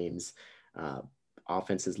 3 games.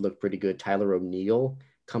 Offenses looked pretty good. Tyler O'Neill,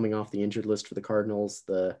 coming off the injured list for the Cardinals,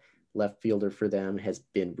 the left fielder for them, has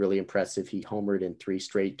been really impressive. He homered in 3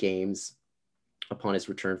 straight games upon his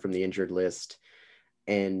return from the injured list.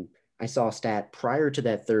 And I saw a stat prior to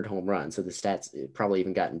that 3rd home run, so the stats probably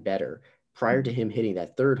even gotten better. Prior to him hitting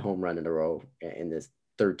that 3rd home run in a row, in this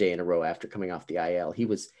 3rd day in a row after coming off the IL, he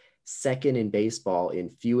was 2nd in baseball in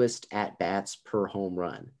fewest at-bats per home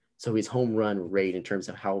run. So his home run rate in terms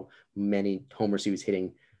of how many homers he was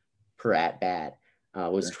hitting per at-bat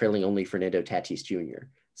was trailing only Fernando Tatis Jr.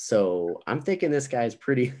 So I'm thinking this guy's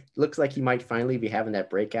looks like he might finally be having that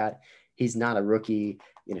breakout. He's not a rookie.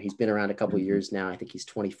 He's been around a couple of years now. I think he's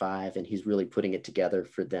 25, and he's really putting it together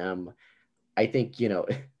for them. I think,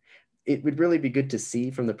 it would really be good to see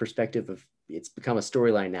from the perspective of, it's become a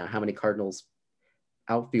storyline now, how many Cardinals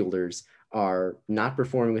outfielders are not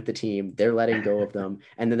performing with the team. They're letting go of them,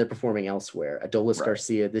 and then they're performing elsewhere. Adolis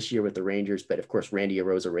Garcia this year with the Rangers, but of course, Randy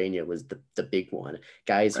Arozarena was the big one.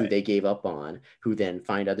 Guys who they gave up on, who then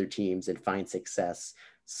find other teams and find success.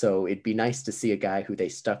 So it'd be nice to see a guy who they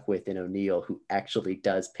stuck with in O'Neill, who actually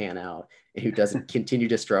does pan out and who doesn't continue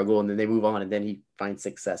to struggle, and then they move on, and then he finds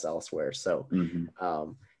success elsewhere. So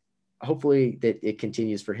hopefully that it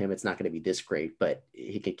continues for him. It's not going to be this great, but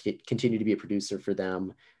he can continue to be a producer for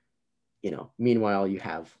them. Meanwhile, you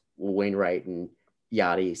have Wainwright and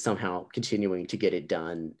Yachty somehow continuing to get it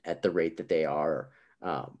done at the rate that they are.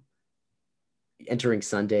 Entering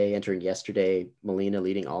yesterday, Molina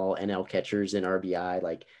leading all NL catchers in RBI.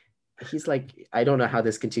 Like, he's like, I don't know how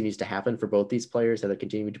this continues to happen for both these players, how they're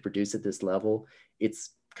continuing to produce at this level.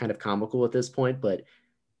 It's kind of comical at this point, but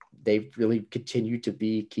they've really continued to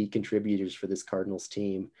be key contributors for this Cardinals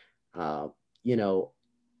team.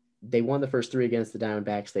 They won the first 3 against the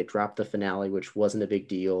Diamondbacks. They dropped the finale, which wasn't a big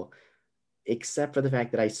deal, except for the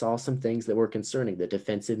fact that I saw some things that were concerning: the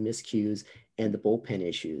defensive miscues and the bullpen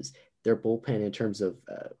issues. Their bullpen, in terms of,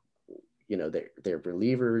 their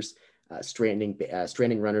relievers,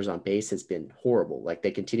 stranding runners on base, has been horrible. Like,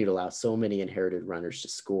 they continue to allow so many inherited runners to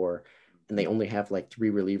score, and they only have like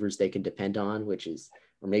 3 relievers they can depend on,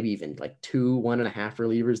 or maybe even like 1.5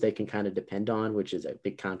 relievers they can kind of depend on, which is a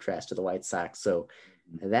big contrast to the White Sox. So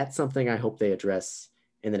that's something I hope they address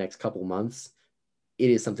in the next couple months. It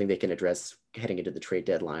is something they can address heading into the trade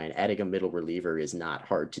deadline. Adding a middle reliever is not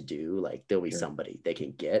hard to do. Like, there'll be somebody they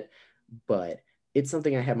can get, but it's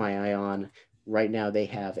something I have my eye on. Right now they're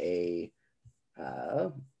tied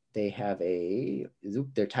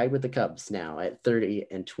with the Cubs now at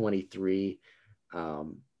 30-23.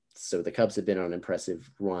 So the Cubs have been on an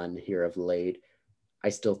impressive run here of late. I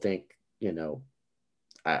still think,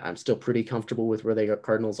 I'm still pretty comfortable with where the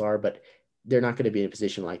Cardinals are, but they're not going to be in a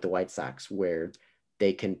position like the White Sox where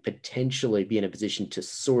they can potentially be in a position to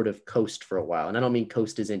sort of coast for a while. And I don't mean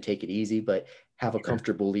coast as in take it easy, but have a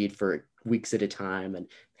comfortable lead for weeks at a time and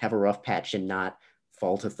have a rough patch and not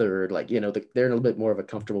fall to third. Like, they're in a little bit more of a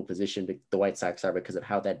comfortable position, the White Sox are, because of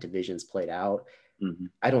how that division's played out.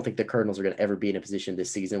 I don't think the Cardinals are going to ever be in a position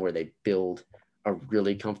this season where they build a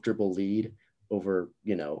really comfortable lead, over,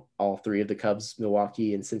 all three of the Cubs,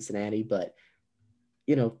 Milwaukee and Cincinnati. But,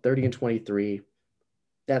 30-23,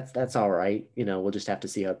 that's all right. We'll just have to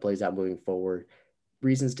see how it plays out moving forward.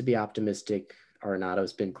 Reasons to be optimistic.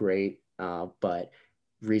 Arenado's been great, but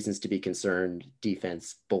reasons to be concerned,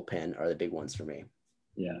 defense, bullpen are the big ones for me.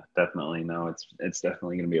 Yeah, definitely. No, it's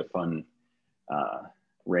definitely going to be a fun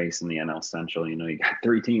race in the NL Central. You got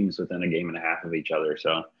three teams within a game and a half of each other.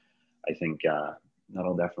 So I think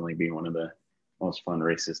that'll definitely be one of the most fun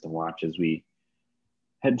races to watch as we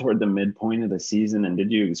head toward the midpoint of the season.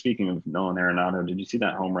 And speaking of Nolan Arenado, did you see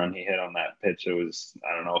that home run he hit on that pitch? It was,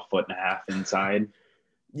 I don't know, a foot and a half inside.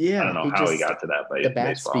 Yeah. I don't know how he got to that by the bat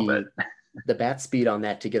baseball, speed, but the bat speed on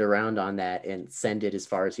that to get around on that and send it as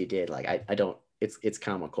far as he did. Like, I don't, it's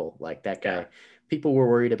comical. Like that guy, people were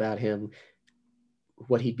worried about him,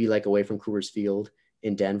 what he'd be like away from Coors Field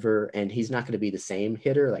in Denver. And he's not going to be the same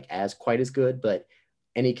hitter, like as quite as good, but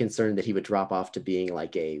any concern that he would drop off to being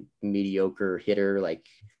like a mediocre hitter, like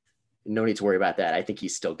no need to worry about that. I think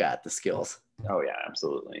he's still got the skills. Oh yeah,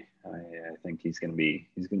 absolutely. I think he's going to be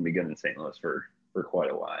good in St. Louis for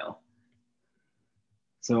quite a while.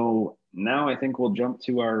 So now I think we'll jump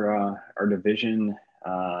to our division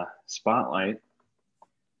spotlight.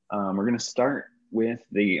 We're going to start with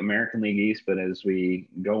the American League East, but as we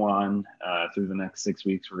go on through the next 6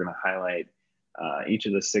 weeks, we're going to highlight each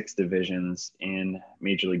of the 6 divisions in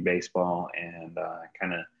Major League Baseball and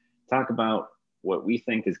kind of talk about what we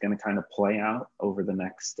think is going to kind of play out over the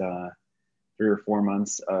next 3 or 4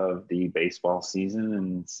 months of the baseball season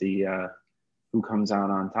and see who comes out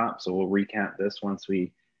on top. So we'll recap this once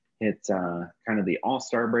we hit kind of the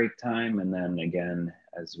All-Star break time, and then again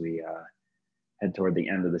as we head toward the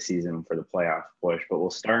end of the season for the playoff push. But we'll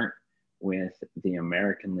start with the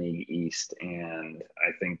American League East, and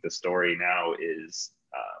I think the story now is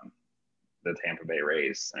the Tampa Bay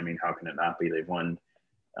Rays. I mean, how can it not be? They've won,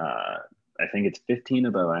 I think it's 15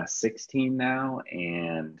 of the last 16 now,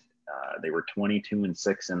 and they were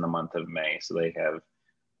 22-6 in the month of May, so they have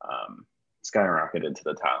skyrocketed to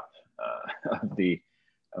the top of the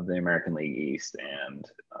American League East, and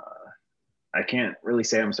I can't really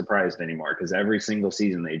say I'm surprised anymore because every single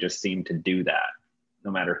season they just seem to do that.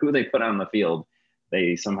 No matter who they put on the field,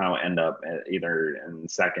 they somehow end up either in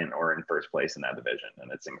second or in first place in that division,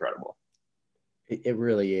 and it's incredible. It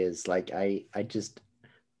really is. Like I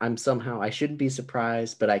shouldn't be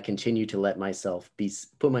surprised, but I continue to let myself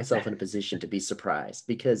put myself in a position to be surprised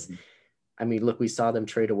because, I mean, look, we saw them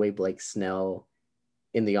trade away Blake Snell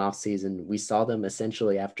in the offseason. We saw them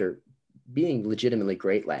essentially after being legitimately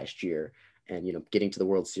great last year and, getting to the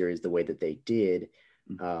World Series the way that they did.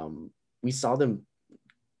 We saw them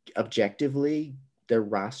objectively, their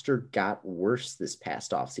roster got worse this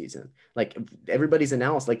past offseason. Like everybody's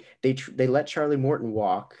announced, like they let Charlie Morton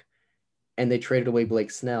walk and they traded away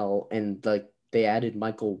Blake Snell and like they added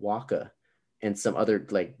Michael Wacha and some other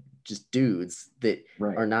like just dudes that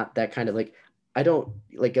are not that kind of like, I don't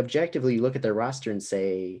like objectively look at their roster and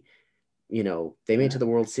say, they made it to the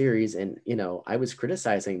World Series and, I was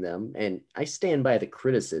criticizing them and I stand by the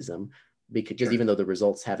criticism because just even though the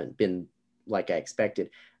results haven't been like I expected,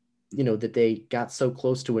 that they got so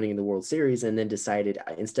close to winning the World Series and then decided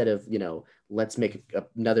instead of, let's make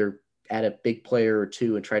add a big player or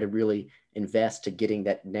two and try to really invest to getting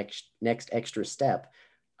that next extra step.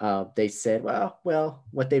 They said, well,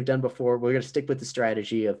 what they've done before, we're going to stick with the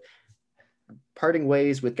strategy of parting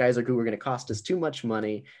ways with guys like who are going to cost us too much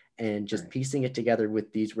money and just piecing it together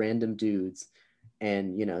with these random dudes.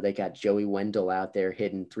 And, they got Joey Wendell out there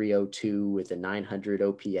hitting 302 with a 900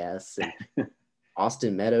 OPS and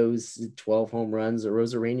Austin Meadows, 12 home runs.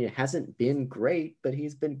 Arozarena hasn't been great, but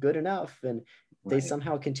he's been good enough. And they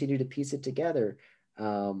somehow continue to piece it together.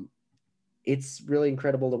 It's really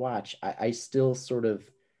incredible to watch. I still sort of,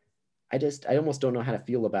 I almost don't know how to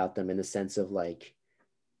feel about them in the sense of like,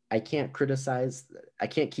 I can't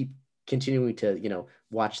keep continuing to,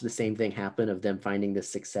 watch the same thing happen of them finding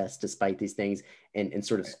this success despite these things and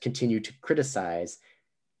sort of continue to criticize.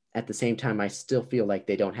 At the same time, I still feel like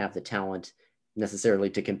they don't have the talent necessarily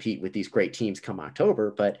to compete with these great teams come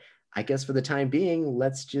October, but I guess for the time being,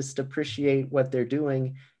 let's just appreciate what they're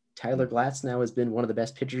doing. Tyler Glasnow has been one of the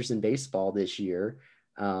best pitchers in baseball this year.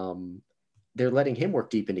 They're letting him work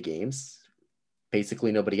deep into games.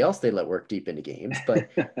 Basically nobody else they let work deep into games, but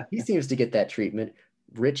he seems to get that treatment.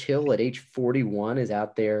 Rich Hill at age 41 is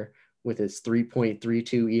out there with his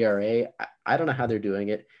 3.32 ERA. I don't know how they're doing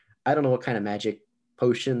it. I don't know what kind of magic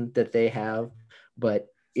potion that they have, but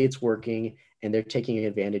it's working and they're taking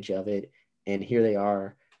advantage of it. And here they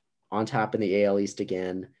are on top in the AL East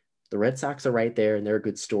again. The Red Sox are right there and they're a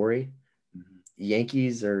good story.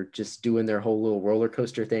 Yankees are just doing their whole little roller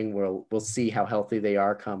coaster thing. We'll see how healthy they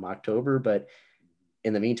are come October, but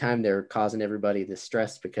in the meantime, they're causing everybody this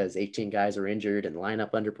stress because 18 guys are injured and the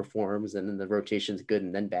lineup underperforms, and then the rotation's good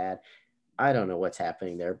and then bad. I don't know what's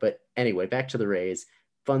happening there, but anyway, back to the Rays.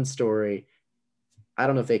 Fun story. I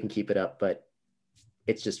don't know if they can keep it up, but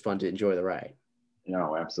it's just fun to enjoy the ride.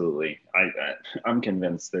 No, absolutely. I'm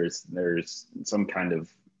convinced there's some kind of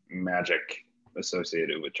magic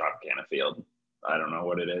associated with Tropicana Field. I don't know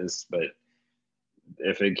what it is, but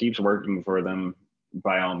if it keeps working for them,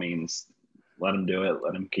 by all means, let them do it.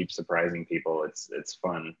 Let them keep surprising people. It's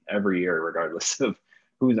fun every year, regardless of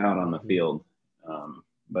who's out on the field.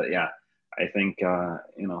 But yeah, I think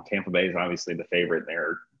Tampa Bay is obviously the favorite.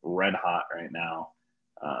 They're red hot right now.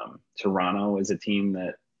 Toronto is a team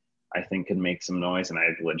that I think could make some noise, and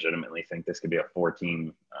I legitimately think this could be a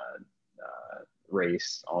 4-team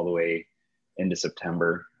race all the way into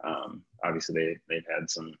September. Obviously, they've had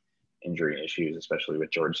some injury issues, especially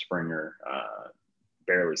with George Springer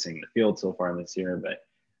barely seeing the field so far this year, but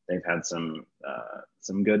they've had some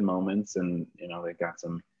good moments, and they've got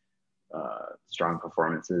some strong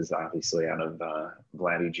performances, obviously, out of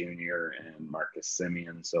Vladdy Jr. and Marcus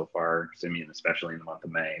Semien so far. Semien, especially in the month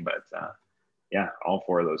of May, but yeah, all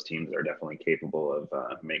four of those teams are definitely capable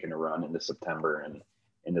of making a run into September and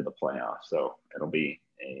into the playoffs. So it'll be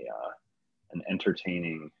an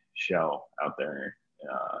entertaining show out there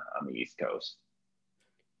on the East Coast.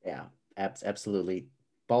 Yeah, absolutely.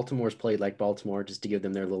 Baltimore's played like Baltimore, just to give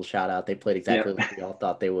them their little shout out. They played exactly like we all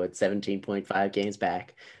thought they would, 17.5 games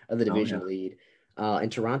back of the division lead. In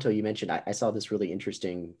Toronto, you mentioned, I saw this really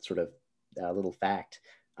interesting sort of little fact.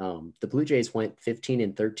 The Blue Jays went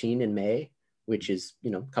 15-13 in May, which is,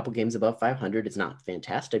 a couple games above 500. It's not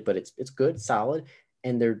fantastic, but it's good, solid.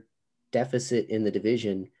 And their deficit in the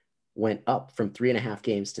division went up from 3.5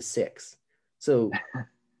 games to 6. So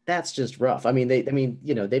that's just rough. I mean, they've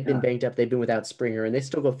been banged up. They've been without Springer, and they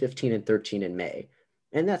still go 15-13 in May,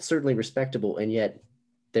 and that's certainly respectable. And yet,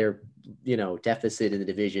 their deficit in the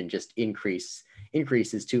division just increases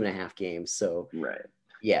 2.5 games. So right,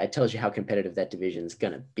 yeah, it tells you how competitive that division is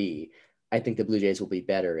going to be. I think the Blue Jays will be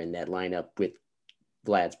better, in that lineup with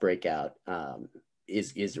Vlad's breakout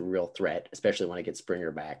is a real threat, especially when I get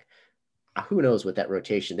Springer back. Who knows what that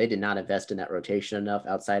rotation, they did not invest in that rotation enough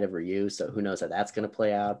outside of Ryu. So who knows how that's going to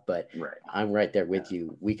play out, but right. I'm right there with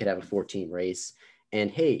you. We could have a 14 race, and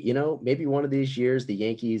hey, maybe one of these years, the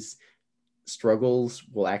Yankees struggles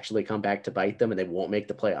will actually come back to bite them and they won't make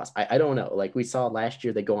the playoffs. I don't know. Like we saw last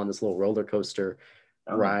year, they go on this little roller coaster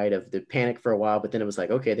ride of the panic for a while, but then it was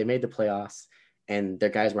like, okay, they made the playoffs and their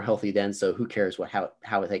guys were healthy then. So who cares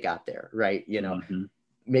how they got there. Right.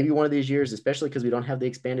 Maybe one of these years, especially because we don't have the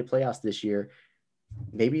expanded playoffs this year,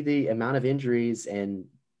 maybe the amount of injuries and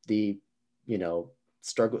the,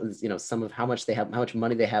 struggles, some of how much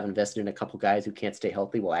money they have invested in a couple guys who can't stay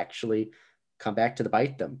healthy will actually come back to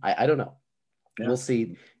bite them. I don't know. Yeah. We'll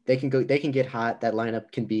see. They can get hot. That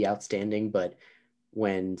lineup can be outstanding, but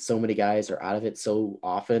when so many guys are out of it so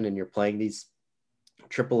often and you're playing these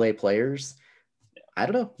AAA players, I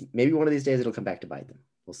don't know. Maybe one of these days it'll come back to bite them.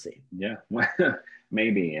 We'll see. Yeah,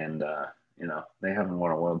 maybe. And, they haven't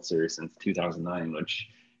won a World Series since 2009, which,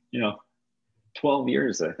 12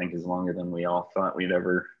 years, I think, is longer than we all thought we'd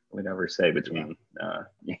ever say between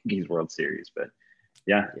Yankees World Series. But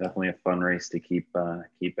yeah, definitely a fun race to keep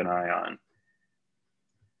an eye on.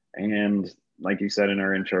 And like you said in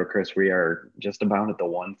our intro, Chris, we are just about at the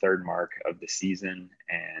 1/3 mark of the season.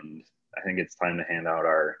 And I think it's time to hand out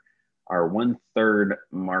our 1/3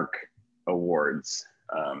 mark awards.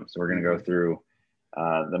 So we're going to go through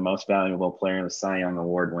the most valuable player, the Cy Young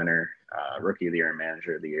Award winner, Rookie of the Year, and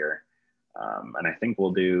Manager of the Year. And I think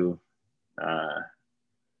we'll do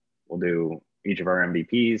each of our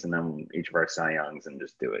MVPs and then each of our Cy Youngs and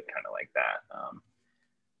just do it kind of like that.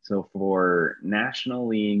 So for National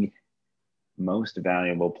League most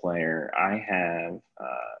valuable player, I have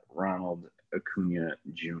Ronald Acuna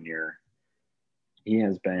Jr. He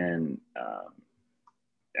has been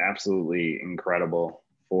absolutely incredible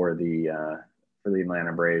for the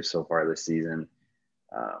Atlanta Braves so far this season.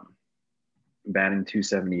 Batting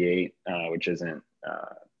 .278, which isn't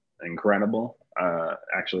incredible.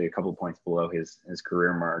 Actually, a couple points below his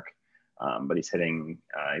career mark, but he's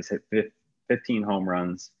hit 15 home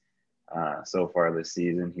runs so far this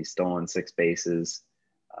season. He's stolen 6 bases.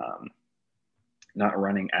 Not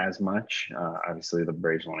running as much. Obviously, the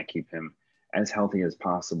Braves want to keep him as healthy as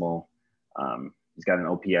possible. He's got an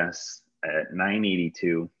OPS at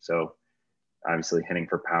 982, so obviously hitting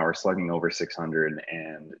for power, slugging over 600,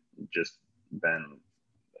 and just been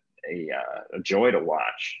a joy to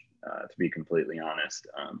watch to be completely honest.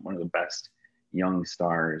 One of the best young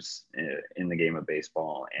stars in the game of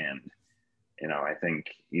baseball. And, I think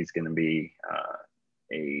he's going to be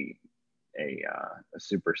a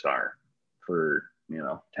superstar for,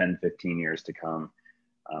 10, 15 years to come.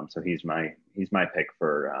 So he's my pick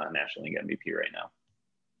for National League MVP right now.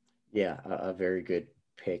 Yeah, a very good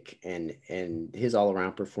pick, and his all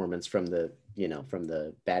around performance from the from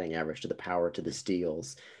the batting average to the power to the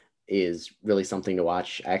steals is really something to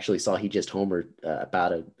watch. I actually saw he just homered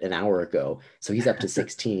about an hour ago, so he's up to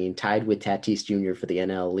 16, tied with Tatis Jr. for the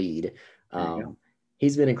NL lead.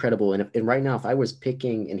 He's been incredible, and right now, if I was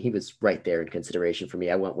picking, and he was right there in consideration for me,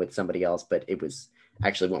 I went with somebody else, but it was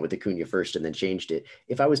actually went with Acuna first and then changed it.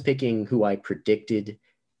 If I was picking who I predicted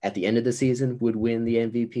at the end of the season would win the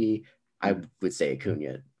MVP, I would say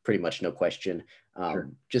Acuna, pretty much no question. Sure.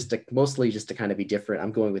 Mostly just to kind of be different.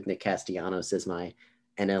 I'm going with Nick Castellanos as my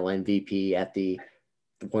NL MVP at the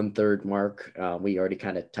 1/3 mark. We already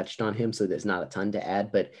kind of touched on him, so there's not a ton to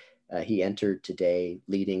add, but he entered today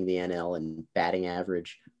leading the NL in batting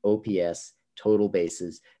average, OPS, total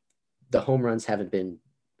bases. The home runs haven't been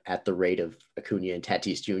at the rate of Acuna and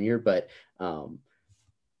Tatis Jr., but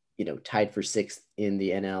tied for 6th in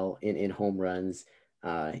the NL in home runs.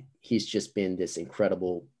 He's just been this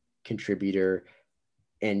incredible contributor.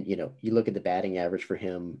 And, you look at the batting average for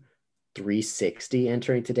him, 360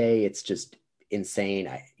 entering today. It's just insane.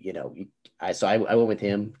 I went with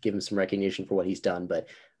him, give him some recognition for what he's done. But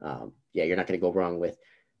you're not going to go wrong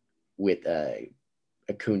with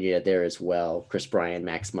Acuna there as well. Chris Bryant,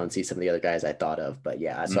 Max Muncy, some of the other guys I thought of. But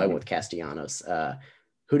I went with Castellanos.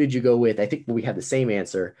 Who did you go with? I think we had the same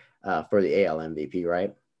answer for the AL MVP,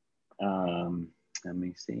 right? Let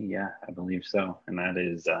me see. Yeah, I believe so. And that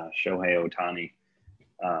is Shohei Ohtani.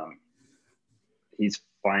 He's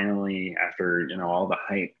finally, after, all the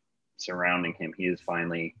hype surrounding him, he is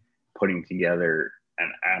finally putting together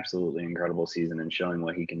an absolutely incredible season and showing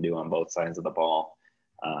what he can do on both sides of the ball.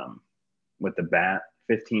 With the bat,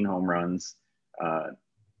 15 home runs,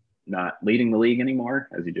 not leading the league anymore,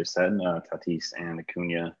 as you just said. Tatis and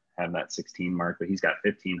Acuna have that 16 mark, but he's got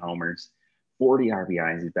 15 homers, 40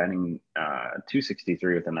 RBIs. He's batting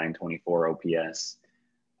 263 with a 924 OPS.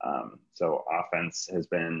 So offense has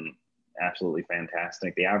been absolutely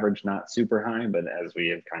fantastic. The average not super high, but as we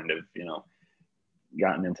have kind of,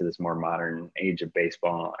 gotten into this more modern age of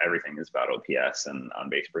baseball, everything is about OPS and on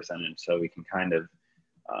base percentage. So we can kind of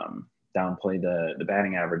downplay the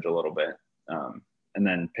batting average a little bit. And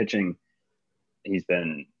then pitching, he's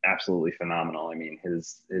been absolutely phenomenal. I mean,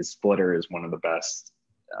 his splitter is one of the best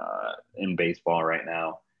in baseball right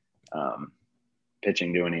now.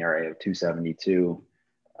 Pitching to an ERA of 2.72,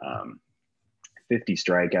 50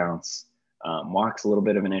 strikeouts. Walks a little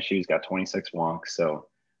bit of an issue. He's got 26 walks, so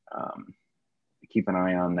keep an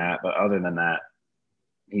eye on that. But other than that,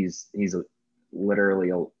 he's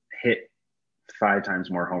literally hit 5 times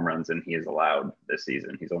more home runs than he has allowed this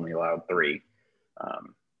season. He's only allowed 3,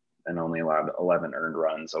 and only allowed 11 earned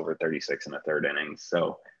runs over 36 and a third innings.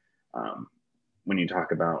 So when you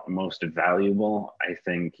talk about most valuable, I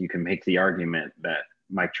think you can make the argument that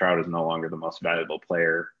Mike Trout is no longer the most valuable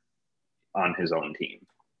player on his own team.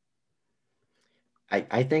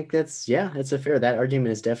 I think that's a fair, that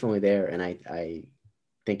argument is definitely there. And I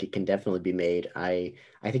think it can definitely be made. I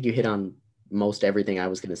think you hit on most everything I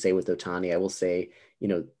was going to say with Ohtani. I will say,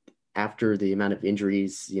 after the amount of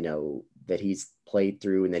injuries, that he's played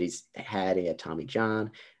through and that he had Tommy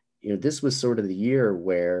John, this was sort of the year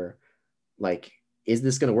where, like, is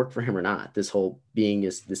this going to work for him or not? This whole being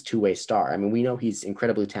this two-way star. I mean, we know he's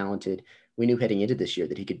incredibly talented. We knew heading into this year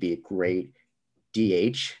that he could be a great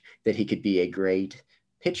DH, that he could be a great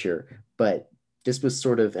pitcher, but this was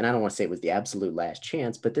sort of, and I don't want to say it was the absolute last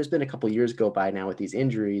chance, but there's been a couple years go by now with these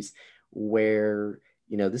injuries where,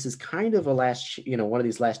 this is kind of a last, one of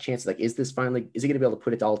these last chances. Like, is he going to be able to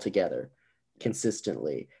put it all together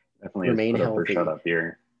consistently? Definitely remain put healthy. Up or shut up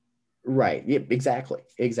here. Right. Yeah, exactly.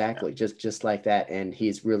 Yeah. Just like that. And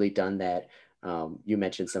he's really done that. You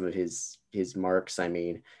mentioned some of his marks. I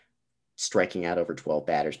mean, striking out over 12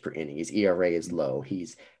 batters per inning. His ERA is low.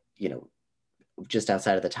 He's, just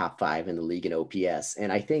outside of the top 5 in the league in OPS.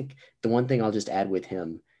 And I think the one thing I'll just add with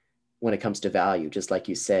him when it comes to value, just like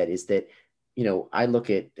you said, is that, I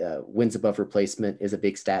look at wins above replacement is a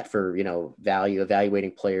big stat for, value,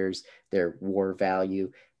 evaluating players, their WAR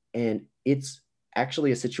value. And it's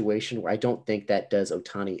actually a situation where I don't think that does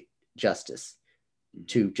Ohtani justice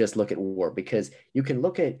to just look at WAR, because you can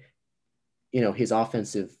look at, his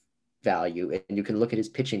offensive value and you can look at his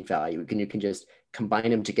pitching value, and you can just combine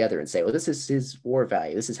them together and say, well, this is his WAR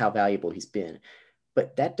value. This is how valuable he's been.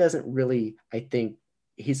 But that doesn't really, I think,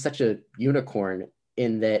 he's such a unicorn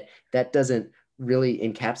in that that doesn't really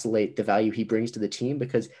encapsulate the value he brings to the team,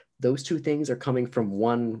 because those two things are coming from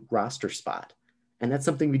one roster spot. And that's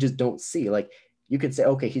something we just don't see. Like, you can say,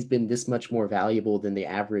 okay, he's been this much more valuable than the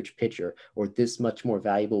average pitcher, or this much more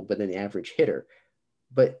valuable than the average hitter.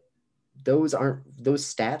 But those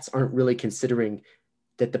stats aren't really considering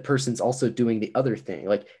that the person's also doing the other thing.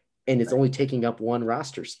 Like, and it's only taking up one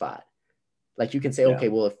roster spot. Like, you can say, okay,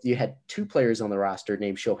 well, if you had two players on the roster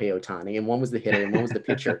named Shohei Ohtani, and one was the hitter and one was the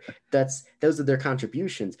pitcher, those are their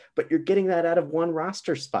contributions. But you're getting that out of one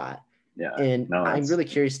roster spot. Yeah. And I'm really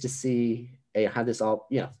curious to see how this all,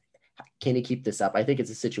 can he keep this up? I think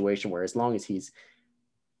it's a situation where, as long as his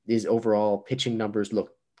overall pitching numbers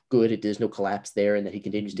look good, there's no collapse there, and that he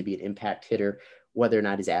continues to be an impact hitter, whether or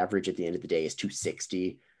not his average at the end of the day is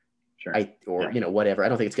 260, sure, whatever. I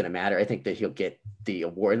don't think it's going to matter. I think that he'll get the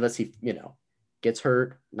award unless he, gets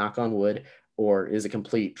hurt, knock on wood, or is a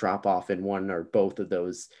complete drop off in one or both of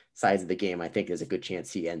those sides of the game. I think there's a good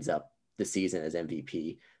chance he ends up the season as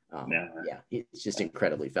MVP. It's just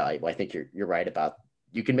incredibly valuable. I think you're right about,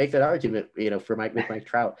 you can make that argument, for Mike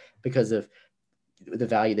Trout, because of the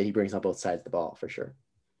value that he brings on both sides of the ball, for sure.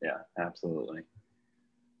 Yeah, absolutely.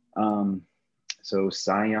 So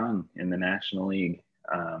Cy Young in the National League,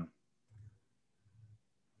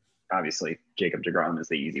 obviously Jacob deGrom is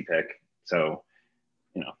the easy pick. So,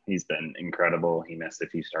 he's been incredible. He missed a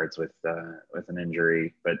few starts with an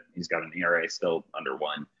injury, but he's got an ERA still under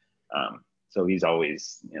 1. So he's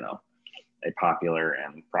always, a popular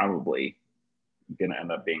and probably going to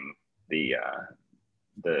end up being the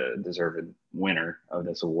deserved winner of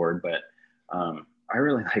this award. But I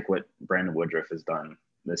really like what Brandon Woodruff has done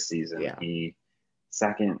this season. Yeah. He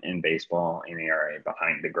second in baseball in ERA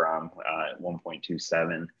behind deGrom at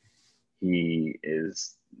 1.27. He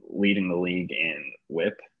is leading the league in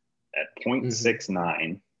WHIP at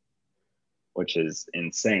 0.69, which is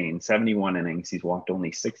insane. 71 innings. He's walked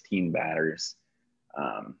only 16 batters,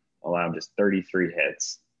 allowed just 33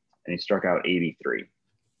 hits, and he struck out 83.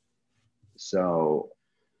 So,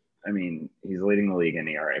 I mean, he's leading the league in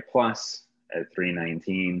ERA plus at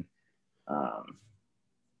 3.19.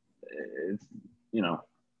 It's,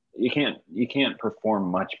 you can't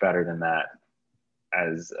perform much better than that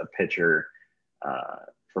as a pitcher,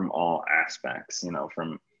 from all aspects,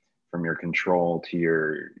 from your control to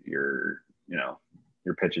your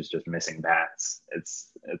pitches just missing bats.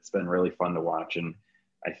 It's been really fun to watch, and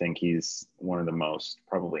I think he's one of the most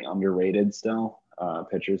probably underrated still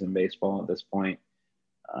pitchers in baseball at this point.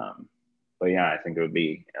 But yeah, I think it would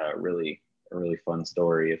be a really fun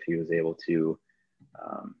story if he was able to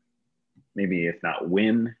maybe, if not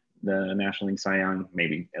win the National League Cy Young,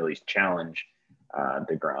 maybe at least challenge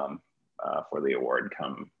deGrom for the award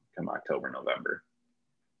come October, November.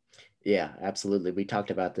 Yeah, absolutely. We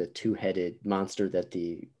talked about the two-headed monster that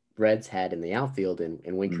the Reds had in the outfield in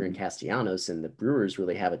Winker and Castellanos, and the Brewers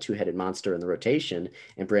really have a two-headed monster in the rotation,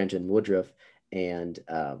 and Brandon Woodruff and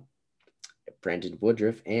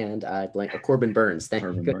Corbin Burns.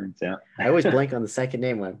 Burns, yeah. I always blank on the second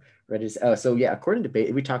name when I'm ready to. So yeah, according to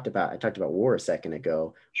I talked about WAR a second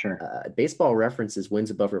ago. Sure. Baseball References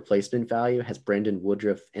wins above replacement value has Brandon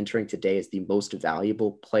Woodruff entering today as the most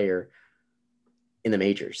valuable player in the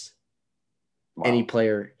majors. Wow. Any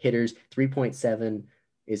player, hitters, 3.7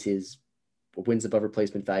 is his wins above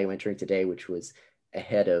replacement value entering today, which was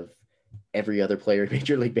ahead of every other player in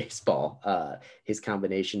Major League Baseball. His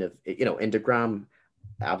combination of, and deGrom,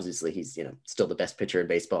 obviously he's, still the best pitcher in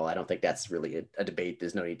baseball. I don't think that's really a debate.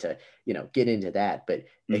 There's no need to, get into that. But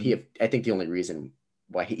I think the only reason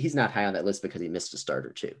why he's not high on that list because he missed a start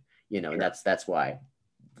or two, sure. And that's why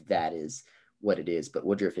that is what it is. But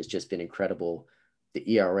Woodruff has just been incredible. The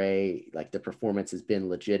ERA, like the performance has been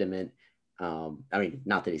legitimate. I mean,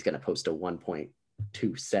 not that he's going to post a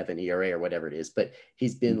 1.27 ERA or whatever it is, but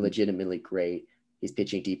he's been legitimately great. He's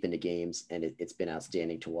pitching deep into games, and it's been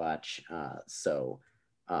outstanding to watch.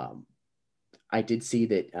 I did see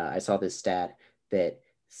that I saw this stat that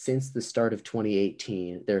since the start of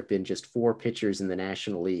 2018, there have been just 4 pitchers in the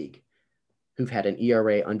National League who've had an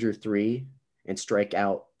ERA under 3 and strike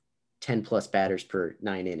out 10 plus batters per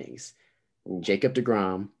 9 innings. Jacob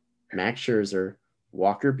deGrom, Max Scherzer,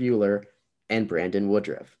 Walker Buehler, and Brandon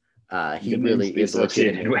Woodruff. He really is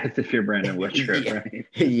associated with if you're Brandon Woodruff, yeah. right?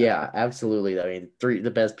 Yeah, absolutely. I mean, 3 the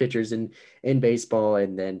best pitchers in baseball,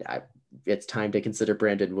 and then it's time to consider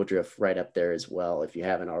Brandon Woodruff right up there as well if you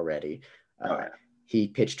haven't already. He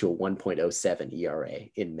pitched to a 1.07 ERA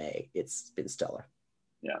in May. It's been stellar.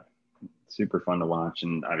 Yeah, super fun to watch.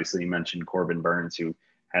 And obviously, you mentioned Corbin Burns, who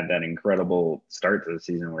had that incredible start to the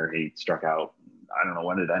season where he struck out I don't know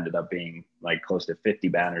what it ended up being, like close to 50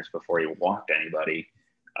 batters before he walked anybody.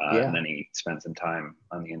 And then he spent some time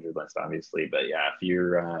on the injured list, obviously. But yeah, if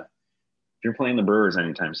you're playing the Brewers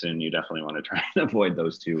anytime soon, you definitely want to try and avoid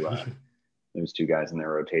those two guys in their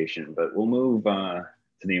rotation. But we'll move to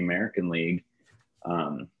the American League.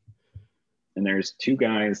 And there's two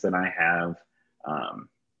guys that I have,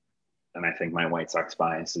 and I think my White Sox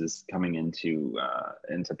bias is coming into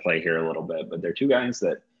play here a little bit. But they're two guys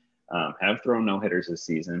that have thrown no hitters this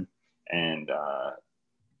season, and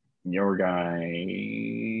your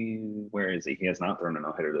guy, where is he? He has not thrown a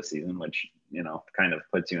no hitter this season, which kind of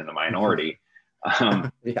puts you in the minority.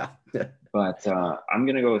 Yeah. But I'm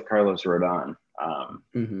gonna go with Carlos Rodon.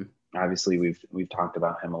 Mm-hmm. Obviously, we've talked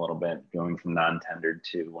about him a little bit, going from non-tendered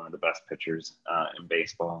to one of the best pitchers in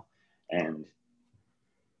baseball. And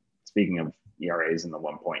speaking of ERAs in the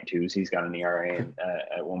 1.2s, he's got an ERA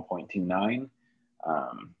at 1.29.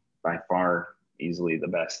 By far, easily the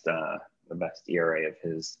best ERA of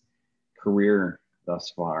his career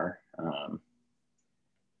thus far.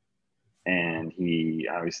 And he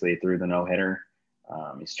obviously threw the no-hitter.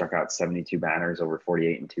 He struck out 72 batters over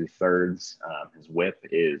 48 2/3. His whip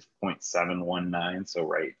is .719,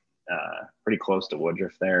 so pretty close to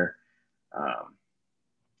Woodruff there.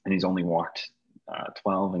 And he's only walked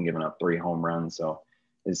 12 and given up 3 home runs. So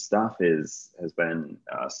his stuff has been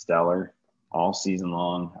stellar all season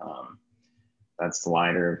long. That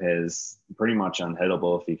slider of his, pretty much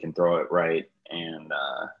unhittable if he can throw it right, and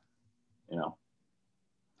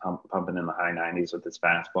pumping in the high 90s with his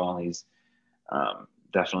fastball. He's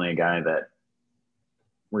definitely a guy that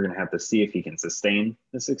we're going to have to see if he can sustain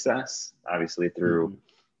the success, obviously through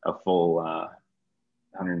a full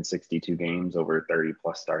 162 games, over 30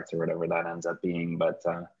 plus starts or whatever that ends up being. But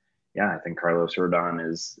I think Carlos Rodon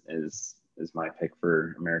is my pick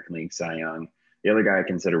for American League Cy Young. The other guy I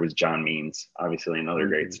consider was John Means, obviously another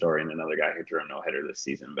great story and another guy who threw a no-hitter this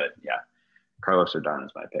season. But yeah, Carlos Rodon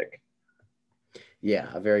is my pick. Yeah,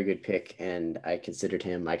 a very good pick. And I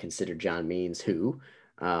considered John Means, who,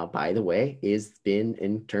 by the way, is been,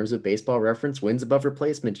 in terms of Baseball Reference, wins above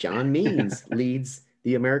replacement. John Means leads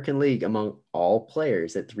the American League among all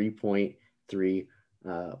players at 3.3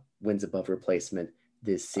 wins above replacement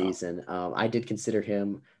this season. I did consider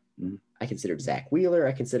him. I considered Zach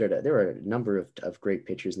Wheeler. There were a number of great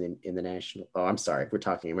pitchers in the National. Oh, I'm sorry. We're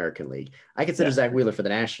talking American League. I consider Zach Wheeler for the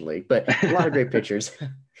National League, but a lot of great pitchers.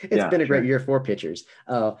 It's been a great year for pitchers.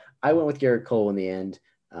 I went with Garrett Cole in the end,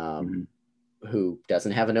 who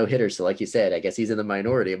doesn't have a no-hitter. So like you said, I guess he's in the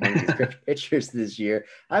minority among these great pitchers this year.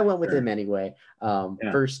 I went with him anyway.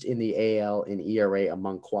 First in the AL in ERA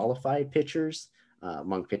among qualified pitchers,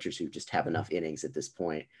 among pitchers who just have enough innings at this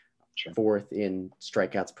point. Fourth in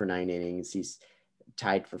strikeouts per 9 innings. He's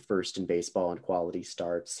tied for first in baseball in quality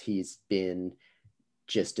starts. He's been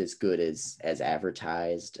just as good as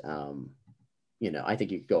advertised. I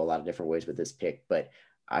think you could go a lot of different ways with this pick, but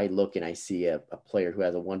I look and I see a player who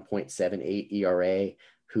has a 1.78 ERA,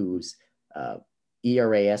 whose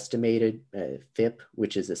ERA estimated FIP,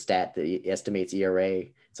 which is a stat that estimates ERA.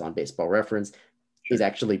 It's on Baseball Reference. Is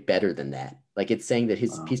actually better than that. Like, it's saying that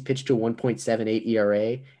he's pitched to a 1.78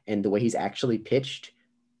 ERA, and the way he's actually pitched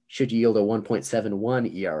should yield a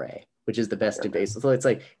 1.71 ERA, which is the best in baseball. So it's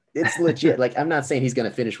like, it's legit. Like, I'm not saying he's going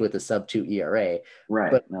to finish with a sub-2 ERA,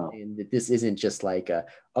 right? But this isn't just like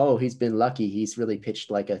he's been lucky. He's really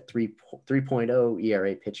pitched like a 3.0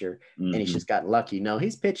 ERA pitcher, and he's just gotten lucky. No,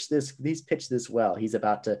 he's pitched this well. He's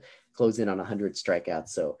about to close in on 100 strikeouts.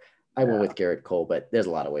 So I went with Garrett Cole, but there's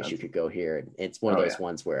a lot of ways you could go here. And it's one of those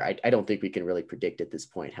ones where I don't think we can really predict at this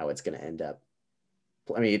point how it's going to end up.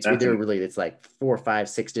 I mean, it's like 4, 5,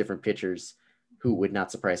 6 different pitchers who would not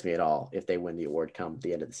surprise me at all if they win the award come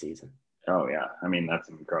the end of the season. Oh yeah. I mean, that's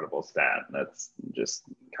an incredible stat. That's just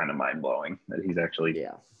kind of mind blowing that he's actually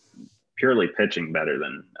purely pitching better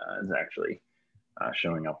than is actually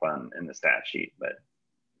showing up in the stat sheet. But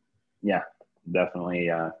yeah, definitely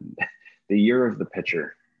the year of the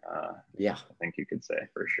pitcher. I think you could say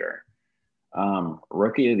for sure.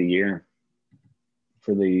 Rookie of the year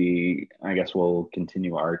I guess we'll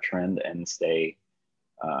continue our trend and stay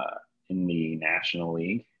in the National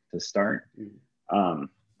League to start.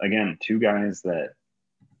 Again, two guys that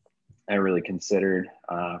I really considered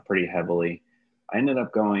pretty heavily. I ended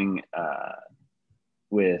up going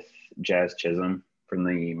with Jazz Chisholm from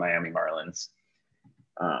the Miami Marlins.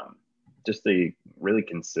 Just a really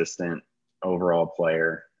consistent overall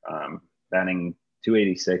player, batting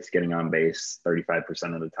 .286, getting on base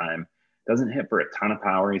 35% of the time. Doesn't hit for a ton of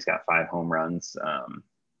power. He's got 5 home runs,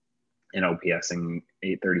 and OPSing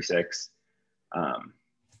 .836.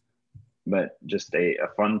 but just a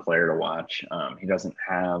fun player to watch. He doesn't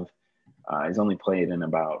have, he's only played in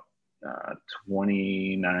about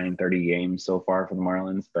 29, 30 games so far for the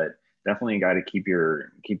Marlins, but definitely a guy to keep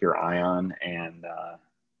your eye on. And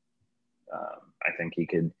I think he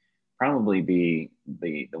could probably be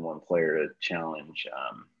the one player to challenge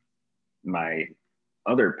my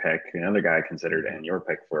other pick, another guy I considered, and your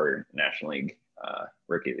pick for National League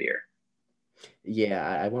Rookie of the Year.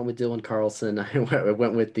 Yeah, I went with Dylan Carlson. I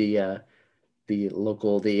went with the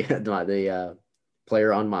local the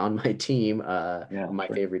player on my team, my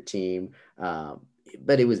favorite team.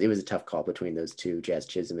 But it was a tough call between those two. Jazz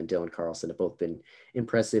Chisholm and Dylan Carlson have both been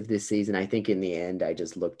impressive this season. I think in the end, I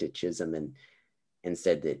just looked at Chisholm and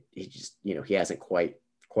said that he just, he hasn't quite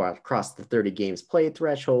crossed the 30 games played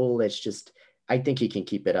threshold. It's just, I think he can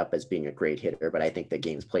keep it up as being a great hitter, but I think the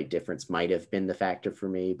games played difference might have been the factor for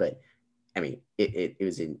me. But I mean, it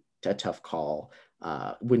was a tough call.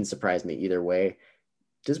 Wouldn't surprise me either way.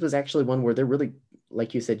 This was actually one where they're really,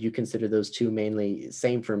 like you said, you consider those two mainly.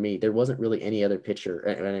 Same for me. There wasn't really any other pitcher,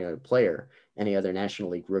 any other player, any other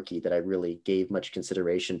National League rookie that I really gave much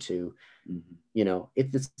consideration to. Mm-hmm.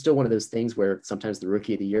 It's still one of those things where sometimes the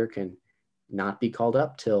Rookie of the Year can not be called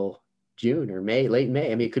up till June or May, late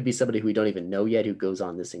May. I mean, it could be somebody who we don't even know yet who goes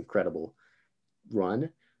on this incredible run.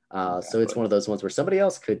 Exactly. So it's one of those ones where somebody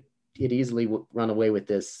else could easily run away with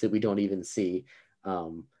this that we don't even see.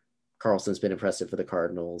 Carlson's been impressive for the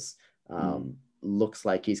Cardinals. Looks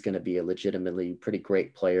like he's going to be a legitimately pretty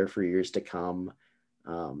great player for years to come.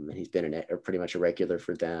 And he's been pretty much a regular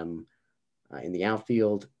for them in the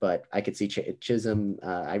outfield. But I could see Chisholm.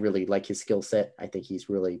 I really like his skill set. I think he's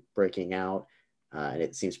really breaking out, and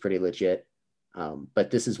it seems pretty legit. But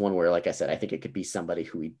this is one where, like I said, I think it could be somebody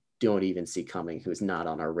who we don't even see coming, who's not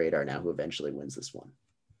on our radar now, who eventually wins this one.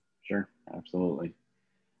 Sure, absolutely.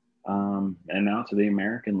 And now to the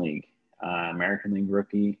American League. American League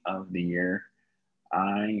Rookie of the Year.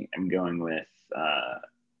 I am going with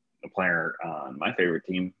a player on my favorite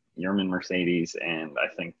team, Yermin Mercedes, and I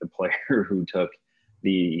think the player who took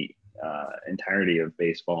the entirety of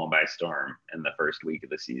baseball by storm in the first week of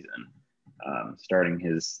the season, starting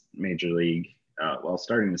his major league,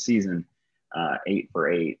 starting the season 8 for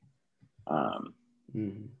 8,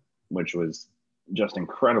 which was just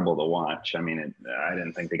incredible to watch. I mean, I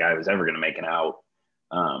didn't think the guy was ever going to make it out,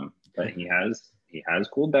 but he has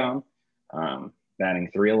cooled down.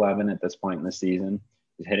 Batting .311 at this point in the season.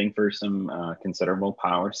 He's hitting for some considerable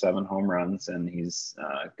power, 7 home runs, and he's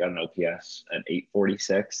got an OPS at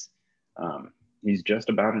 846. He's just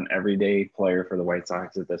about an everyday player for the White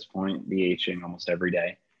Sox at this point, DHing almost every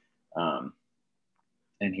day.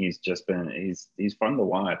 And he's just been he's fun to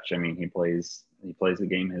watch. I mean, he plays the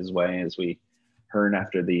game his way, as we heard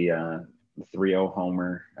after the 3-0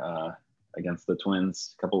 homer against the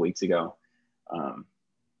Twins a couple weeks ago.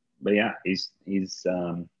 But yeah, he's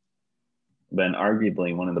been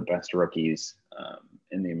arguably one of the best rookies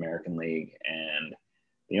in the American League. And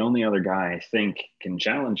the only other guy I think can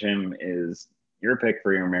challenge him is your pick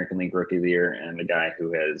for your American League Rookie of the Year, and the guy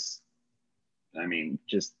who has, I mean,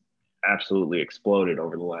 just absolutely exploded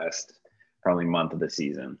over the last probably month of the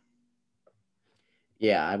season.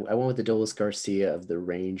 Yeah, I went with Adolis Garcia of the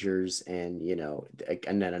Rangers, and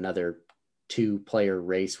and then another 2-player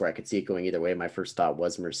race where I could see it going either way. My first thought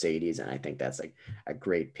was Mercedes, and I think that's a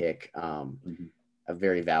great pick, a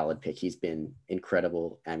very valid pick. He's been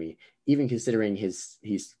incredible. I mean, even considering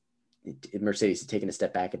Mercedes has taken a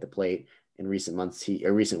step back at the plate in recent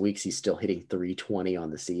weeks, he's still hitting .320 on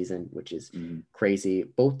the season, which is crazy.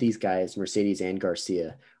 Both these guys, Mercedes and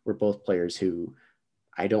Garcia, were both players who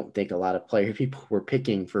I don't think a lot of people were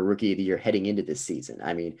picking for Rookie of the Year heading into this season.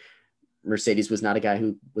 I mean, Mercedes was not a guy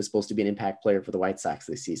who was supposed to be an impact player for the White Sox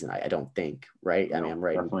this season. I don't think, right? No, I mean, I'm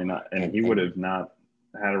right. Definitely not. And he would have not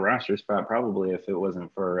had a roster spot probably if it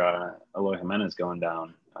wasn't for Eloy Jimenez going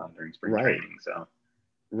down during spring training. So,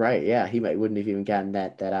 right, yeah, he wouldn't have even gotten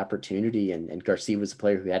that opportunity. And Garcia was a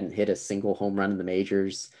player who hadn't hit a single home run in the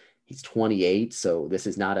majors. He's 28, so this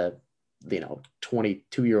is not a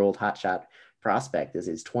 22-year-old hotshot prospect. This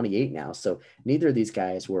is 28 now. So neither of these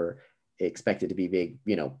guys were expected to be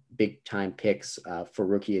big time picks for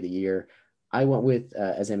Rookie of the Year. I went with,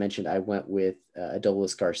 as I mentioned,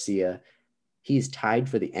 Adolis Garcia. He's tied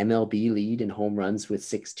for the MLB lead in home runs with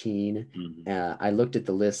 16. I looked at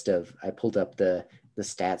the list I pulled up the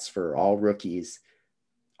stats for all rookie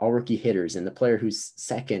hitters, and the player who's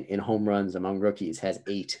second in home runs among rookies has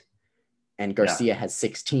 8, and Garcia has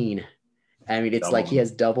 16. I mean, it's like he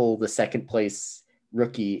has double the second place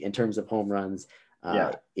rookie in terms of home runs.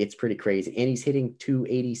 It's pretty crazy. And he's hitting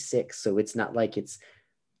 .286. So it's not like it's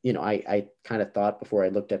I kind of thought before I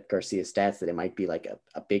looked at Garcia's stats that it might be like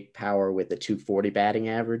a big power with a 240 batting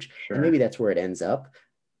average. And Sure. maybe that's where it ends up.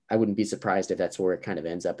 I wouldn't be surprised if that's where it kind of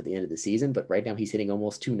ends up at the end of the season. But right now he's hitting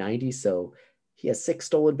almost 290. So he has 6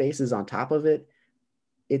 stolen bases on top of it.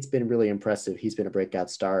 It's been really impressive. He's been a breakout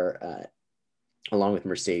star along with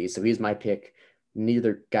Mercedes. So he's my pick.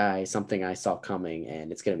 Neither guy, something I saw coming.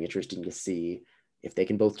 And it's going to be interesting to see if they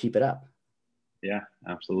can both keep it up. Yeah,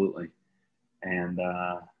 absolutely. And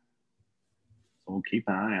so we'll keep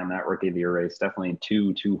an eye on that rookie of the year race. Definitely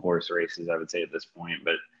two horse races, I would say at this point.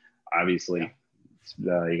 But obviously,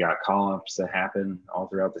 you got call ups that happen all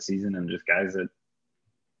throughout the season, and just guys that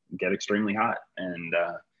get extremely hot. And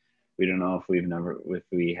we don't know if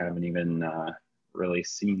we haven't even really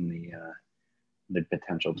seen the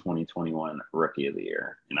potential 2021 rookie of the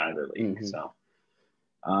year in either league. Mm-hmm. So,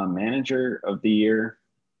 manager of the year.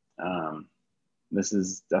 This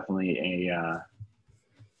is definitely an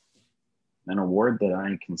award that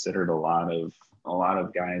I considered a lot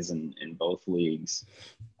of guys in both leagues.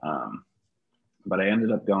 But I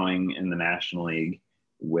ended up going in the National League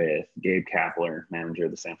with Gabe Kapler, manager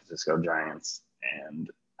of the San Francisco Giants, and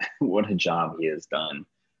what a job he has done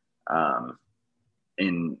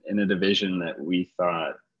in a division that we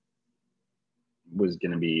thought was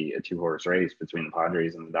going to be a 2-horse race between the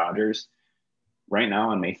Padres and the Dodgers. Right now,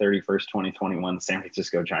 on May 31st, 2021, the San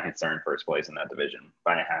Francisco Giants are in first place in that division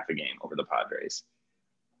by a half a game over the Padres.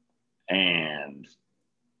 And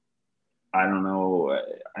I don't know.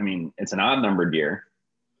 I mean, it's an odd-numbered year,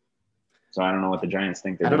 so I don't know what the Giants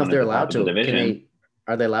think they're doing. I don't know if they're allowed to. Division.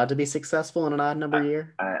 Are they allowed to be successful in an odd number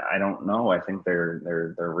year? I don't know. I think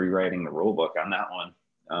they're rewriting the rule book on that one.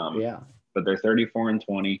 Yeah. But they're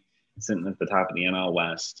 34-20, sitting at the top of the NL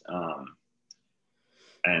West.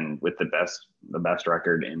 And with the best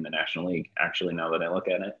record in the National League, actually, now that I look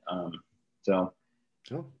at it.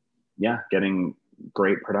 Yeah, getting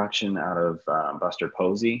great production out of Buster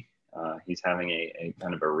Posey. He's having a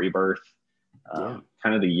kind of a rebirth,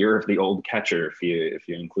 kind of the year of the old catcher, if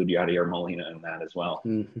you include Yadier Molina in that as well.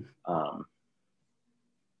 Mm-hmm.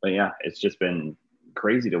 But yeah, it's just been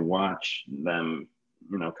crazy to watch them,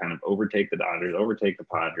 kind of overtake the Dodgers, overtake the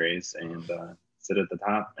Padres, and sit at the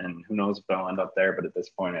top. And who knows if they'll end up there. But at this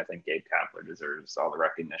point, I think Gabe Kapler deserves all the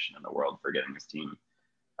recognition in the world for getting his team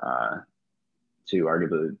to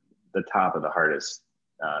arguably the top of the hardest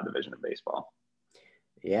division of baseball.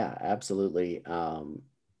 Yeah, absolutely.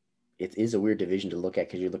 It is a weird division to look at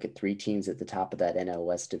because you look at 3 teams at the top of that NL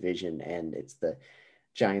West division, and it's the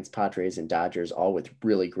Giants, Padres, and Dodgers, all with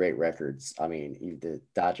really great records. I mean, the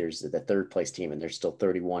Dodgers are the 3rd place team, and they're still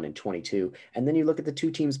 31-22. And then you look at the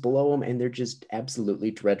 2 teams below them, and they're just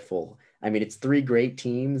absolutely dreadful. I mean, it's 3 great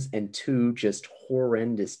teams and 2 just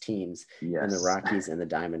horrendous teams in the Rockies and the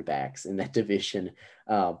Diamondbacks in that division.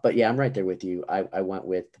 But yeah, I'm right there with you. I went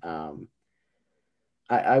with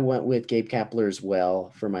I went with Gabe Kapler as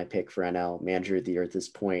well for my pick for NL Manager of the Year at this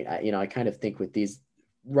point. I kind of think with these,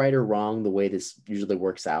 right or wrong, the way this usually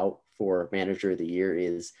works out for Manager of the Year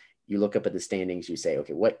is you look up at the standings, you say,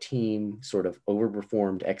 okay, what team sort of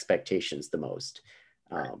overperformed expectations the most?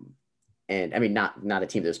 And I mean, not a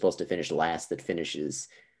team that's supposed to finish last that finishes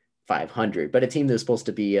 500, but a team that's supposed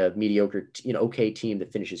to be a mediocre, okay team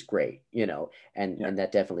that finishes great, and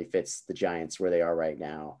that definitely fits the Giants where they are right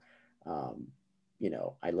now.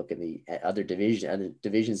 I look at the other divisions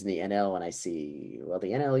in the NL and I see, well,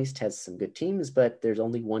 the NL East has some good teams, but there's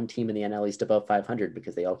only one team in the NL East above 500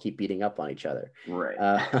 because they all keep beating up on each other. Right.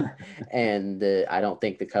 And I don't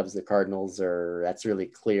think the Cubs, the Cardinals that's really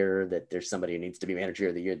clear that there's somebody who needs to be Manager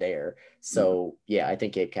of the Year there. So yeah, I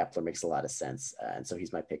think Gabe Kapler makes a lot of sense. And so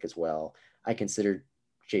he's my pick as well. I consider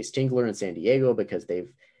Chase Tingler in San Diego because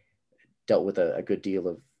they've dealt with a good deal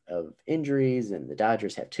of injuries, and the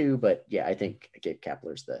Dodgers have too. But yeah, I think Gabe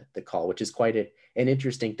Kapler's the call, which is quite an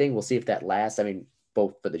interesting thing. We'll see if that lasts. I mean,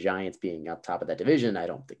 both for the Giants being up top of that division, I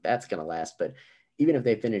don't think that's going to last. But even if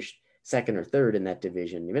they finish 2nd or 3rd in that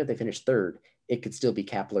division, even if they finish 3rd, it could still be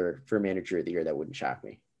Kapler for Manager of the Year. That wouldn't shock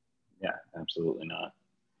me. Yeah, absolutely not.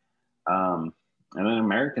 And then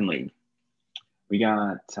American League, we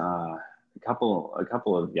got a couple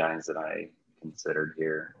of guys that I considered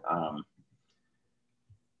here.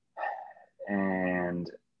 And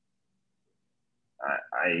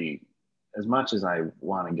I, as much as I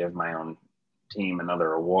want to give my own team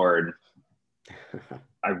another award,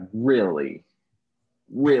 I really,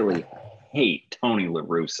 really hate Tony La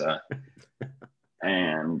Russa.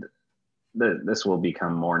 And this will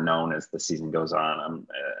become more known as the season goes on.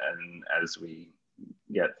 And as we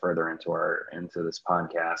get further into this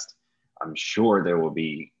podcast, I'm sure there will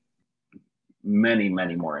be many,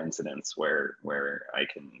 many more incidents where I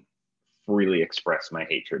can freely express my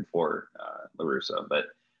hatred for La Russa, but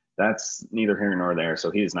that's neither here nor there.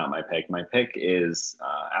 So he's not my pick. My pick is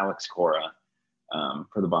Alex Cora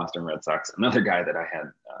for the Boston Red Sox. Another guy that I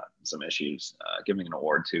had some issues giving an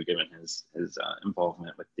award to, given his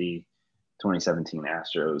involvement with the 2017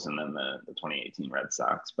 Astros and then the 2018 Red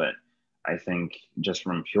Sox. But I think just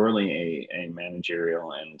from purely a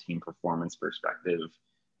managerial and team performance perspective,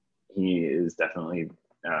 he is definitely,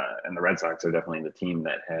 and the Red Sox are definitely the team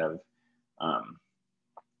that have,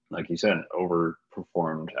 like you said,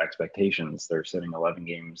 overperformed expectations. They're sitting 11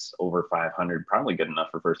 games over 500, probably good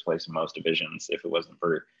enough for first place in most divisions if it wasn't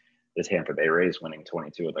for the Tampa Bay Rays winning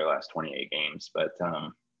 22 of their last 28 games. But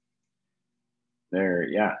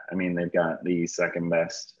they've got the second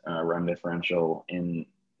best run differential in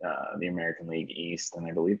the American League East, and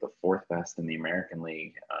I believe the fourth best in the American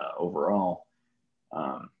League overall.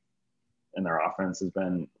 And their offense has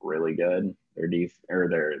been really good.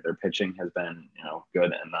 Their pitching has been,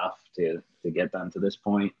 good enough to get them to this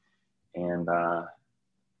point. And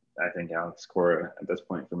I think Alex Cora at this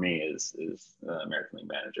point for me is the American League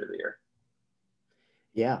Manager of the Year.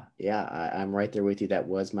 Yeah, I'm right there with you. That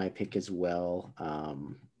was my pick as well.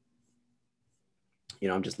 I'm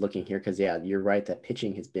just looking here because, you're right. That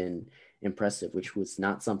pitching has been impressive, which was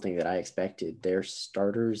not something that I expected. Their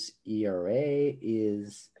starters ERA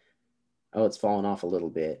is, it's fallen off a little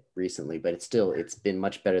bit recently, but it's been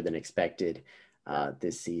much better than expected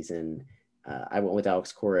this season. I went with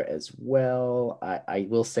Alex Cora as well. I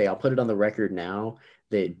will say, I'll put it on the record now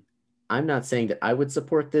that I'm not saying that I would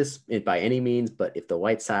support this by any means, but if the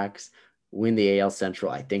White Sox win the AL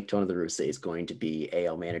Central, I think Tony La Russa is going to be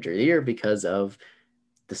AL Manager of the Year because of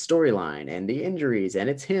the storyline and the injuries, and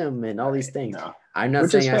it's him and all these things. No. I'm not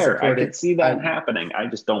Which saying is fair. I could see that I'm happening. I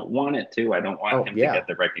just don't want it to. I don't want him to get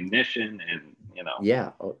the recognition, and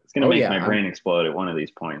it's going to make my brain explode at one of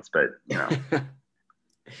these points. But I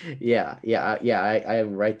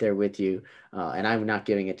am right there with you, and I'm not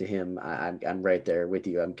giving it to him. I'm right there with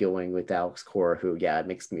you. I'm going with Alex Cora, who it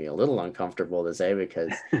makes me a little uncomfortable to say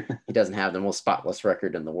because he doesn't have the most spotless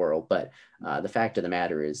record in the world. But the fact of the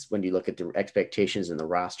matter is, when you look at the expectations and the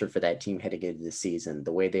roster for that team heading into the season,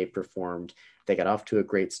 the way they performed, they got off to a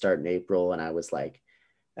great start in April, and I was like,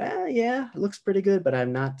 it looks pretty good, but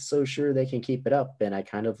I'm not so sure they can keep it up. And I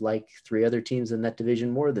kind of like three other teams in that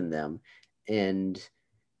division more than them, and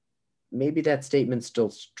maybe that statement's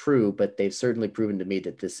still true, but they've certainly proven to me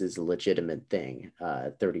that this is a legitimate thing.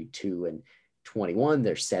 32-21,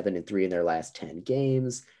 they're 7-3 in their last 10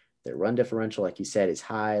 games. Their run differential, like you said, is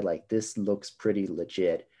high. Like, this looks pretty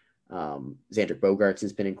legit. Xander Bogaerts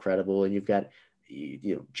has been incredible, and you've got,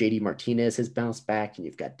 JD Martinez has bounced back, and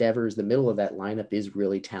you've got Devers. The middle of that lineup is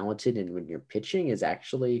really talented, and when your pitching is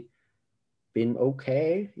actually been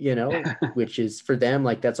okay, which is for them,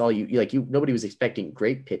 like, that's all nobody was expecting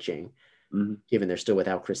great pitching, given they're still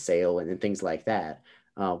without Chris Sale and things like that.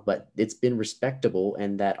 But it's been respectable,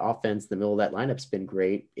 and that offense, the middle of that lineup's been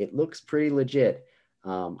great. It looks pretty legit.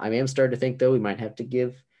 I am starting to think, though, we might have to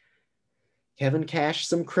give Kevin Cash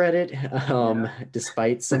some credit,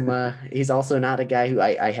 despite some. He's also not a guy who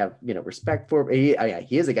I have respect for. He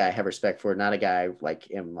is a guy I have respect for, not a guy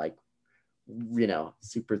like him, like,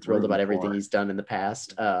 super thrilled about everything he's done in the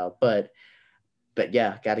past. But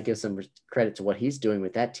yeah, got to give some credit to what he's doing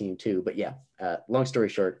with that team too. But long story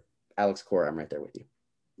short, Alex Cora, I'm right there with you.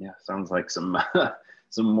 Yeah, sounds like some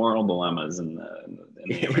moral dilemmas in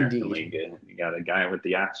the American League. You got a guy with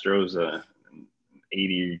the Astros, an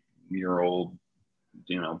 80-year-old,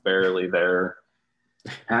 barely there,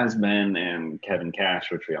 has been, and Kevin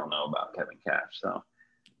Cash, which we all know about Kevin Cash. So,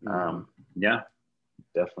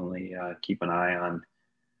 definitely keep an eye on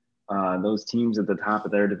those teams at the top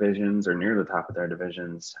of their divisions or near the top of their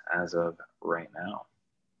divisions as of right now.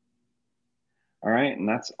 All right, and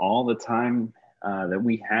that's all the time that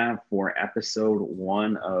we have for episode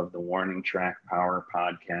 1 of the Warning Track Power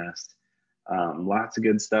podcast. Lots of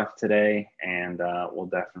good stuff today, and we'll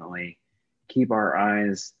definitely keep our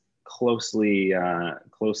eyes closely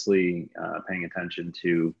paying attention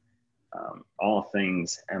to all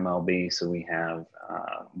things MLB, so we have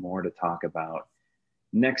more to talk about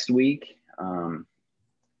next week.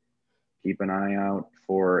 Keep an eye out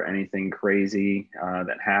for anything crazy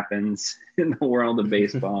that happens in the world of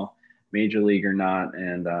baseball, major league or not.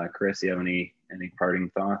 And Chris, you have any parting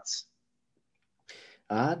thoughts?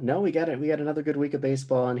 No, we got another good week of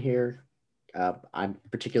baseball on here. I'm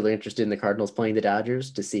particularly interested in the Cardinals playing the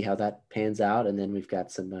Dodgers to see how that pans out, and then we've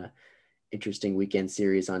got some interesting weekend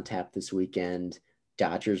series on tap this weekend.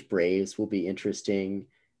 Dodgers Braves will be interesting.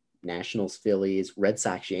 Nationals, Phillies, Red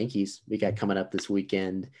Sox, Yankees we got coming up this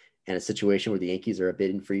weekend, and a situation where the Yankees are a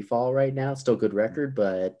bit in free fall right now. Still good record,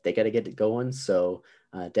 but they got to get it going. So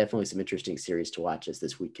definitely some interesting series to watch as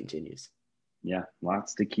this week continues. Yeah,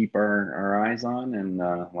 lots to keep our eyes on, and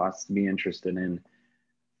lots to be interested in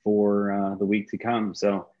for the week to come.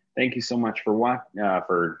 So thank you so much for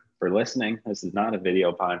listening. This is not a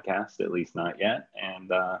video podcast, at least not yet,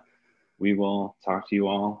 and we will talk to you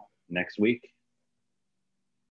all next week.